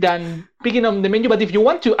harder than picking on the menu, but if you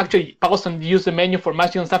want to actually pause and use the menu for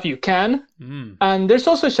matching and stuff, you can. And there's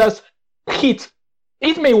also just hit.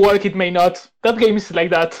 It may work, it may not. That game is like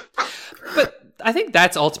that. But I think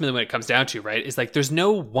that's ultimately what it comes down to, right? Is like there's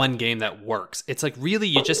no one game that works. It's like really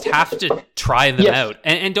you just have to try them out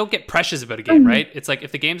and don't get precious about a game, right? It's like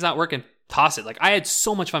if the game's not working, toss it. Like I had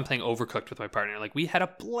so much fun playing Overcooked with my partner. Like we had a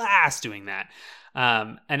blast doing that.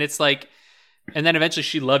 And it's like, and then eventually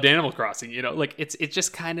she loved Animal Crossing, you know, like it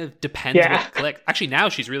just kind of depends what click. Actually now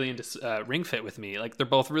she's really into Ring Fit with me. Like they're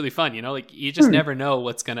both really fun, you know, like you just never know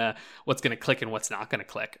what's gonna click and what's not gonna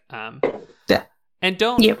click. And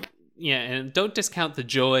don't and don't discount the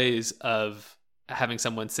joys of having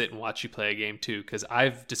someone sit and watch you play a game too, because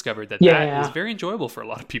I've discovered that is very enjoyable for a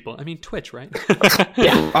lot of people. I mean, Twitch, right?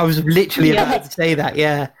 I was literally about to say that.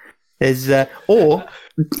 Yeah, there's or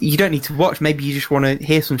you don't need to watch. Maybe you just want to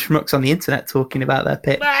hear some schmucks on the internet talking about their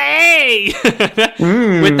pick. Hey!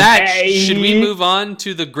 With that, should we move on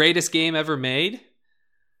to the greatest game ever made?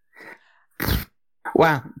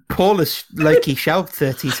 Wow, Paula's low-key shelved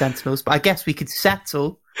 13 Sentinels, but I guess we could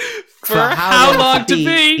settle for how long to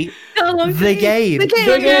be the game.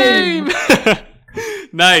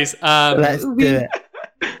 Nice. Let's do it.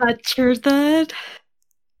 Butcher that.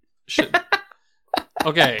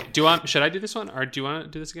 Okay. Should I do this one, or do you want to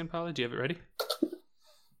do this again, Paula? Do you have it ready?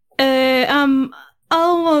 I'm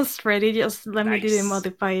almost ready. Just let me do the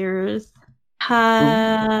modifiers.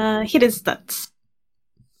 Hidden stats.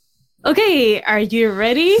 Okay, are you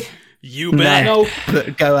ready? You bet. No,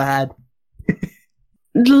 but go ahead.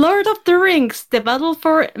 Lord of the Rings: The Battle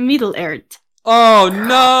for Middle-earth. Oh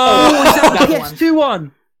no! Is that the PS2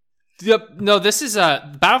 one? Yep. No, this is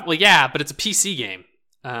a battle. Well, yeah, but it's a PC game.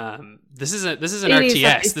 This is an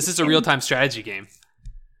RTS. This is a real-time strategy game.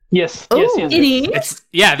 Yes. It is.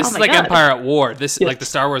 This is like God. Empire at War. This like the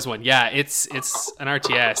Star Wars one. Yeah, it's an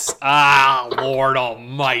RTS. Ah, Lord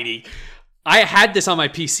Almighty! I had this on my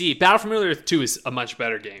PC. Battle for Middle-earth 2 is a much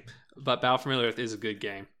better game, but Battle for Middle-earth is a good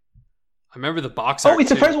game. I remember the box art. Oh, it's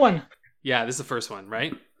the first one. Yeah, this is the first one,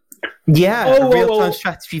 right? Yeah, a real-time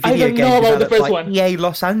strategy video game. I don't know about the first one. EA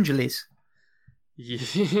Los Angeles. Yeah.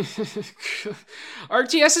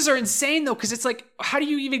 RTSs are insane though, because it's like, how do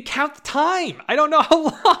you even count the time? I don't know how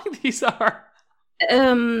long these are.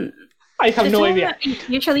 I have no idea.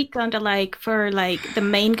 Usually kind of like for like the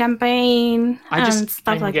main campaign and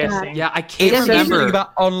stuff like that. Yeah, I can't remember. Something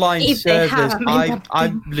about online servers.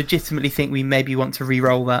 I legitimately think we maybe want to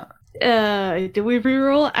re-roll that. Do we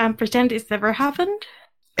re-roll and pretend it's never happened?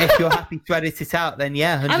 If you're happy to edit it out, then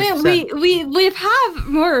yeah, 100%. I mean, we have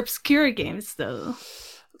more obscure games though.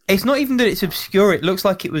 It's not even that it's obscure. It looks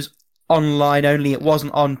like it was online only. It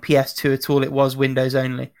wasn't on PS2 at all. It was Windows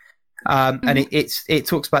only. And it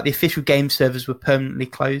talks about the official game servers were permanently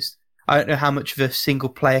closed. I don't know how much of a single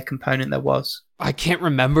player component there was. I can't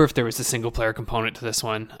remember if there was a single player component to this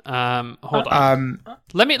one. Hold on.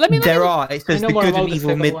 Let me. There are. It says the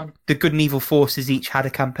good and evil forces each had a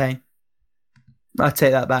campaign. I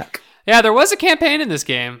take that back. Yeah, there was a campaign in this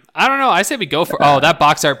game. I don't know. I say we go for. That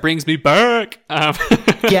box art brings me back.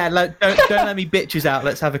 Yeah, don't let me bitches out.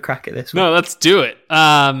 Let's have a crack at this one. No, let's do it.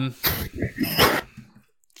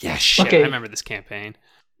 Yeah, shit. Okay. I remember this campaign.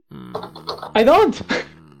 I don't.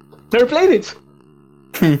 Never played it.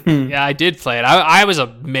 Yeah, I did play it. I was a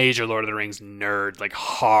major Lord of the Rings nerd, like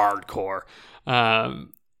hardcore.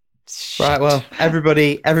 Right, well,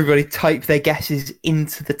 everybody type their guesses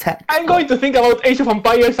into the text. I'm going to think about Age of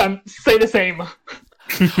Empires and say the same.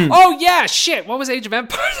 Oh yeah, shit. What was Age of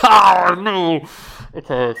Empires? Oh no.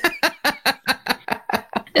 Okay.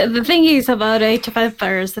 The thing is about Age of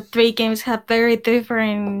Empires, the 3 games have very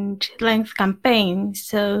different length campaigns,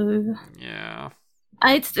 so Yeah.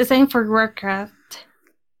 it's the same for Warcraft.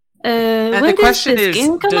 And when the does question this is,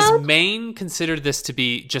 game come does out? Maine consider this to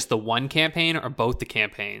be just the one campaign or both the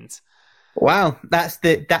campaigns? Wow, that's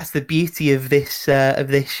the beauty of this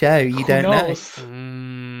show. You Who don't know. knows?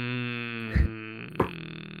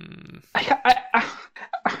 I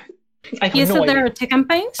have You no said there idea are 2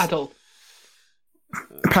 campaigns? at all.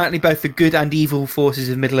 Apparently, both the good and evil forces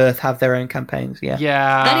of Middle Earth have their own campaigns. Yeah.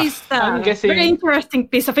 Yeah. That is I'm a guessing- very interesting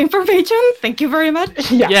piece of information. Thank you very much.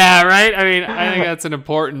 Yeah. Yeah, right? I mean, I think that's an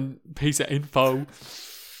important piece of info.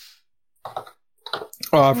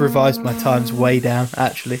 Oh, I've revised my times way down.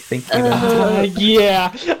 Actually, thinking about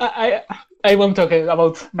Yeah. I won't talk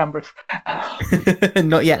about numbers. it.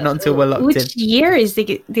 Not yet. Not until we're locked in. Which year is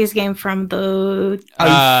this game from, though?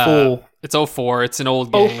 04. It's 04. It's an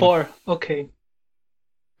old game. 04. Okay.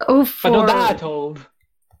 Oh, But not that old.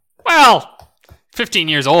 Well, 15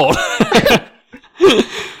 years old.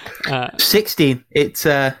 16.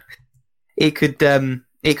 It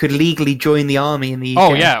could legally join the army in the UK.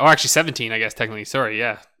 Oh, yeah. Or actually 17, I guess, technically. Sorry,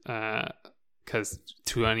 yeah. Because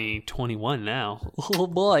 2021 now. Oh,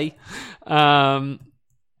 boy. Wow,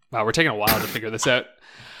 we're taking a while to figure this out.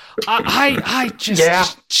 I just... Yeah.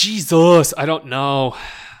 Jesus, I don't know.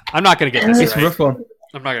 I'm not going to get this It's a right. rough one.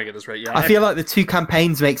 I'm not going to get this right. Yeah, I feel like the 2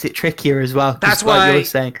 campaigns makes it trickier as well. That's just like why- you're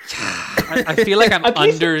saying. I feel like I'm At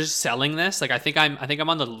least- underselling this. Like I think I'm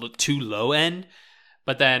on the too low end,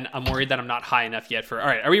 but then I'm worried that I'm not high enough yet for. All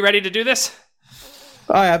right, are we ready to do this?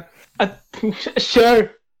 I am.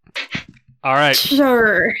 Sure. All right,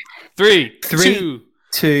 Sure. 3, 3, 2.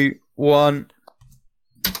 2, 1.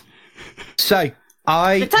 So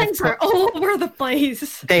The times are all over the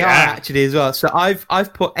place. They Yeah. are actually as well. So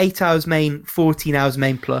I've put 8 hours main, 14 hours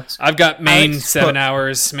main plus. I've got main Alex 7 put-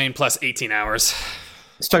 hours, main plus 18 hours.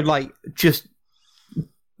 So like just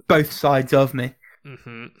both sides of me.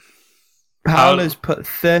 Mm-hmm. Paolo's put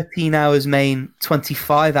 13 hours main,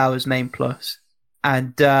 25 hours main plus,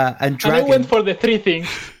 and And I Dragon. went for the 3 things.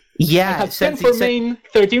 I Yeah, had 10 17 for main,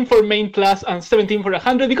 13 for main plus, and 17 for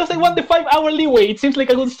 100 because I want the 5-hour leeway. It seems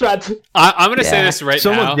like a good strat. I'm going to say Yeah. this right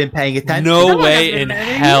Someone's now. been paying attention. No Someone way has been in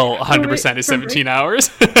learning. hell 100% is 17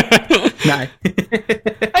 hours. No.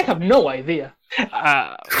 I have no idea.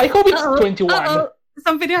 uh, I hope it's 21. Uh-oh.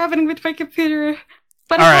 Something happening with my computer.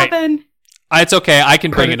 What All right. happened? it's okay. I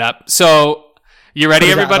can bring Put it up. So, you ready,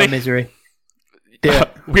 Put us out of our everybody? misery. Do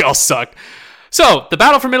it. We all suck. So, the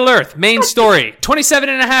Battle for Middle Earth, main story, 27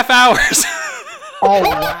 and a half hours. Oh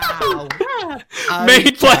wow.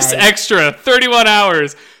 Main plus Okay. extra, 31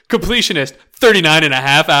 hours. Completionist, 39 and a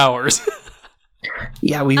half hours.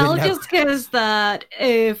 Yeah, we would I'll know. just guess that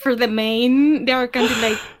for the main, they are counting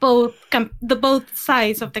like both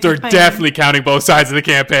sides of the They're campaign. definitely counting both sides of the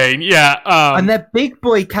campaign. Yeah. And they're big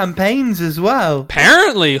boy campaigns as well.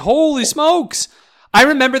 Apparently, holy smokes. I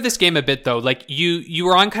remember this game a bit though. Like you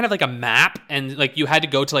were on kind of like a map and like you had to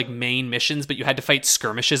go to like main missions, but you had to fight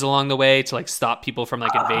skirmishes along the way to like stop people from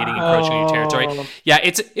like invading, encroaching your territory. Oh. Yeah,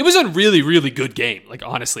 it was a really, really good game. Like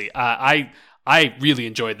honestly, I really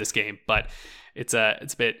enjoyed this game, but it's a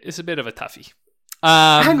bit of a toughie.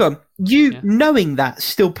 Hang on. You yeah. knowing that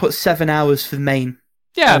still put 7 hours for the main.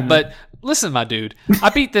 Yeah, but listen, my dude, I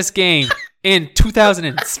beat this game in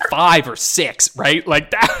 2005 or 6, right?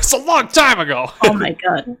 Like that was a long time ago. Oh my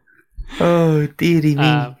god. Oh, dearie me.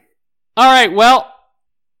 All right, well,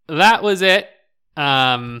 that was it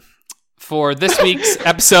for this week's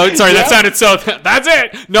episode. Sorry, that sounded so. That's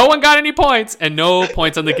it. No one got any points, and no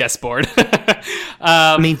points on the guest board.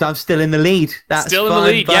 Means I'm still in the lead. That's Still in the fine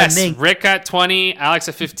lead, by yes. me. Rick at 20, Alex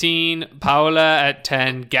at 15, Paola at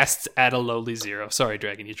 10, guests at a lowly 0. Sorry,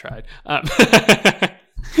 Dragon, you tried.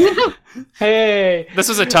 Hey. This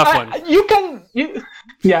was a tough one. You guys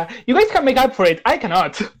can make up for it. I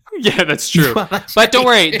cannot. Yeah, that's true. Well, that's But don't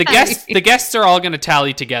worry, right. the guests are all going to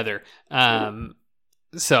tally together.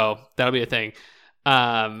 So that'll be a thing.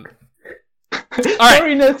 All right.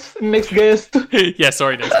 Sorry, next guest. Yeah,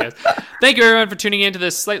 sorry, next guest. Thank you, everyone, for tuning in to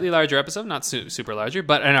this slightly larger episode. Not super larger,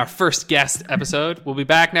 but in our first guest episode. We'll be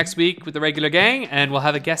back next week with the regular gang, and we'll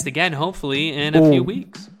have a guest again, hopefully, in a few Ooh.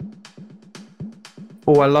 weeks.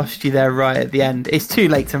 Oh, I lost you there right at the end. It's too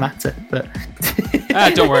late to matter, but...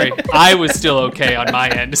 Don't worry. I was still okay on my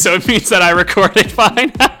end, so it means that I recorded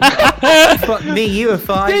fine. Fuck me, you were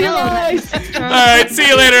fine. See you guys. All right, see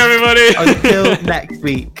you later, everybody. Until next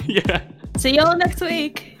week. Yeah. See you all next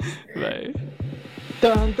week. Bye.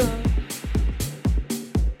 Dun, dun.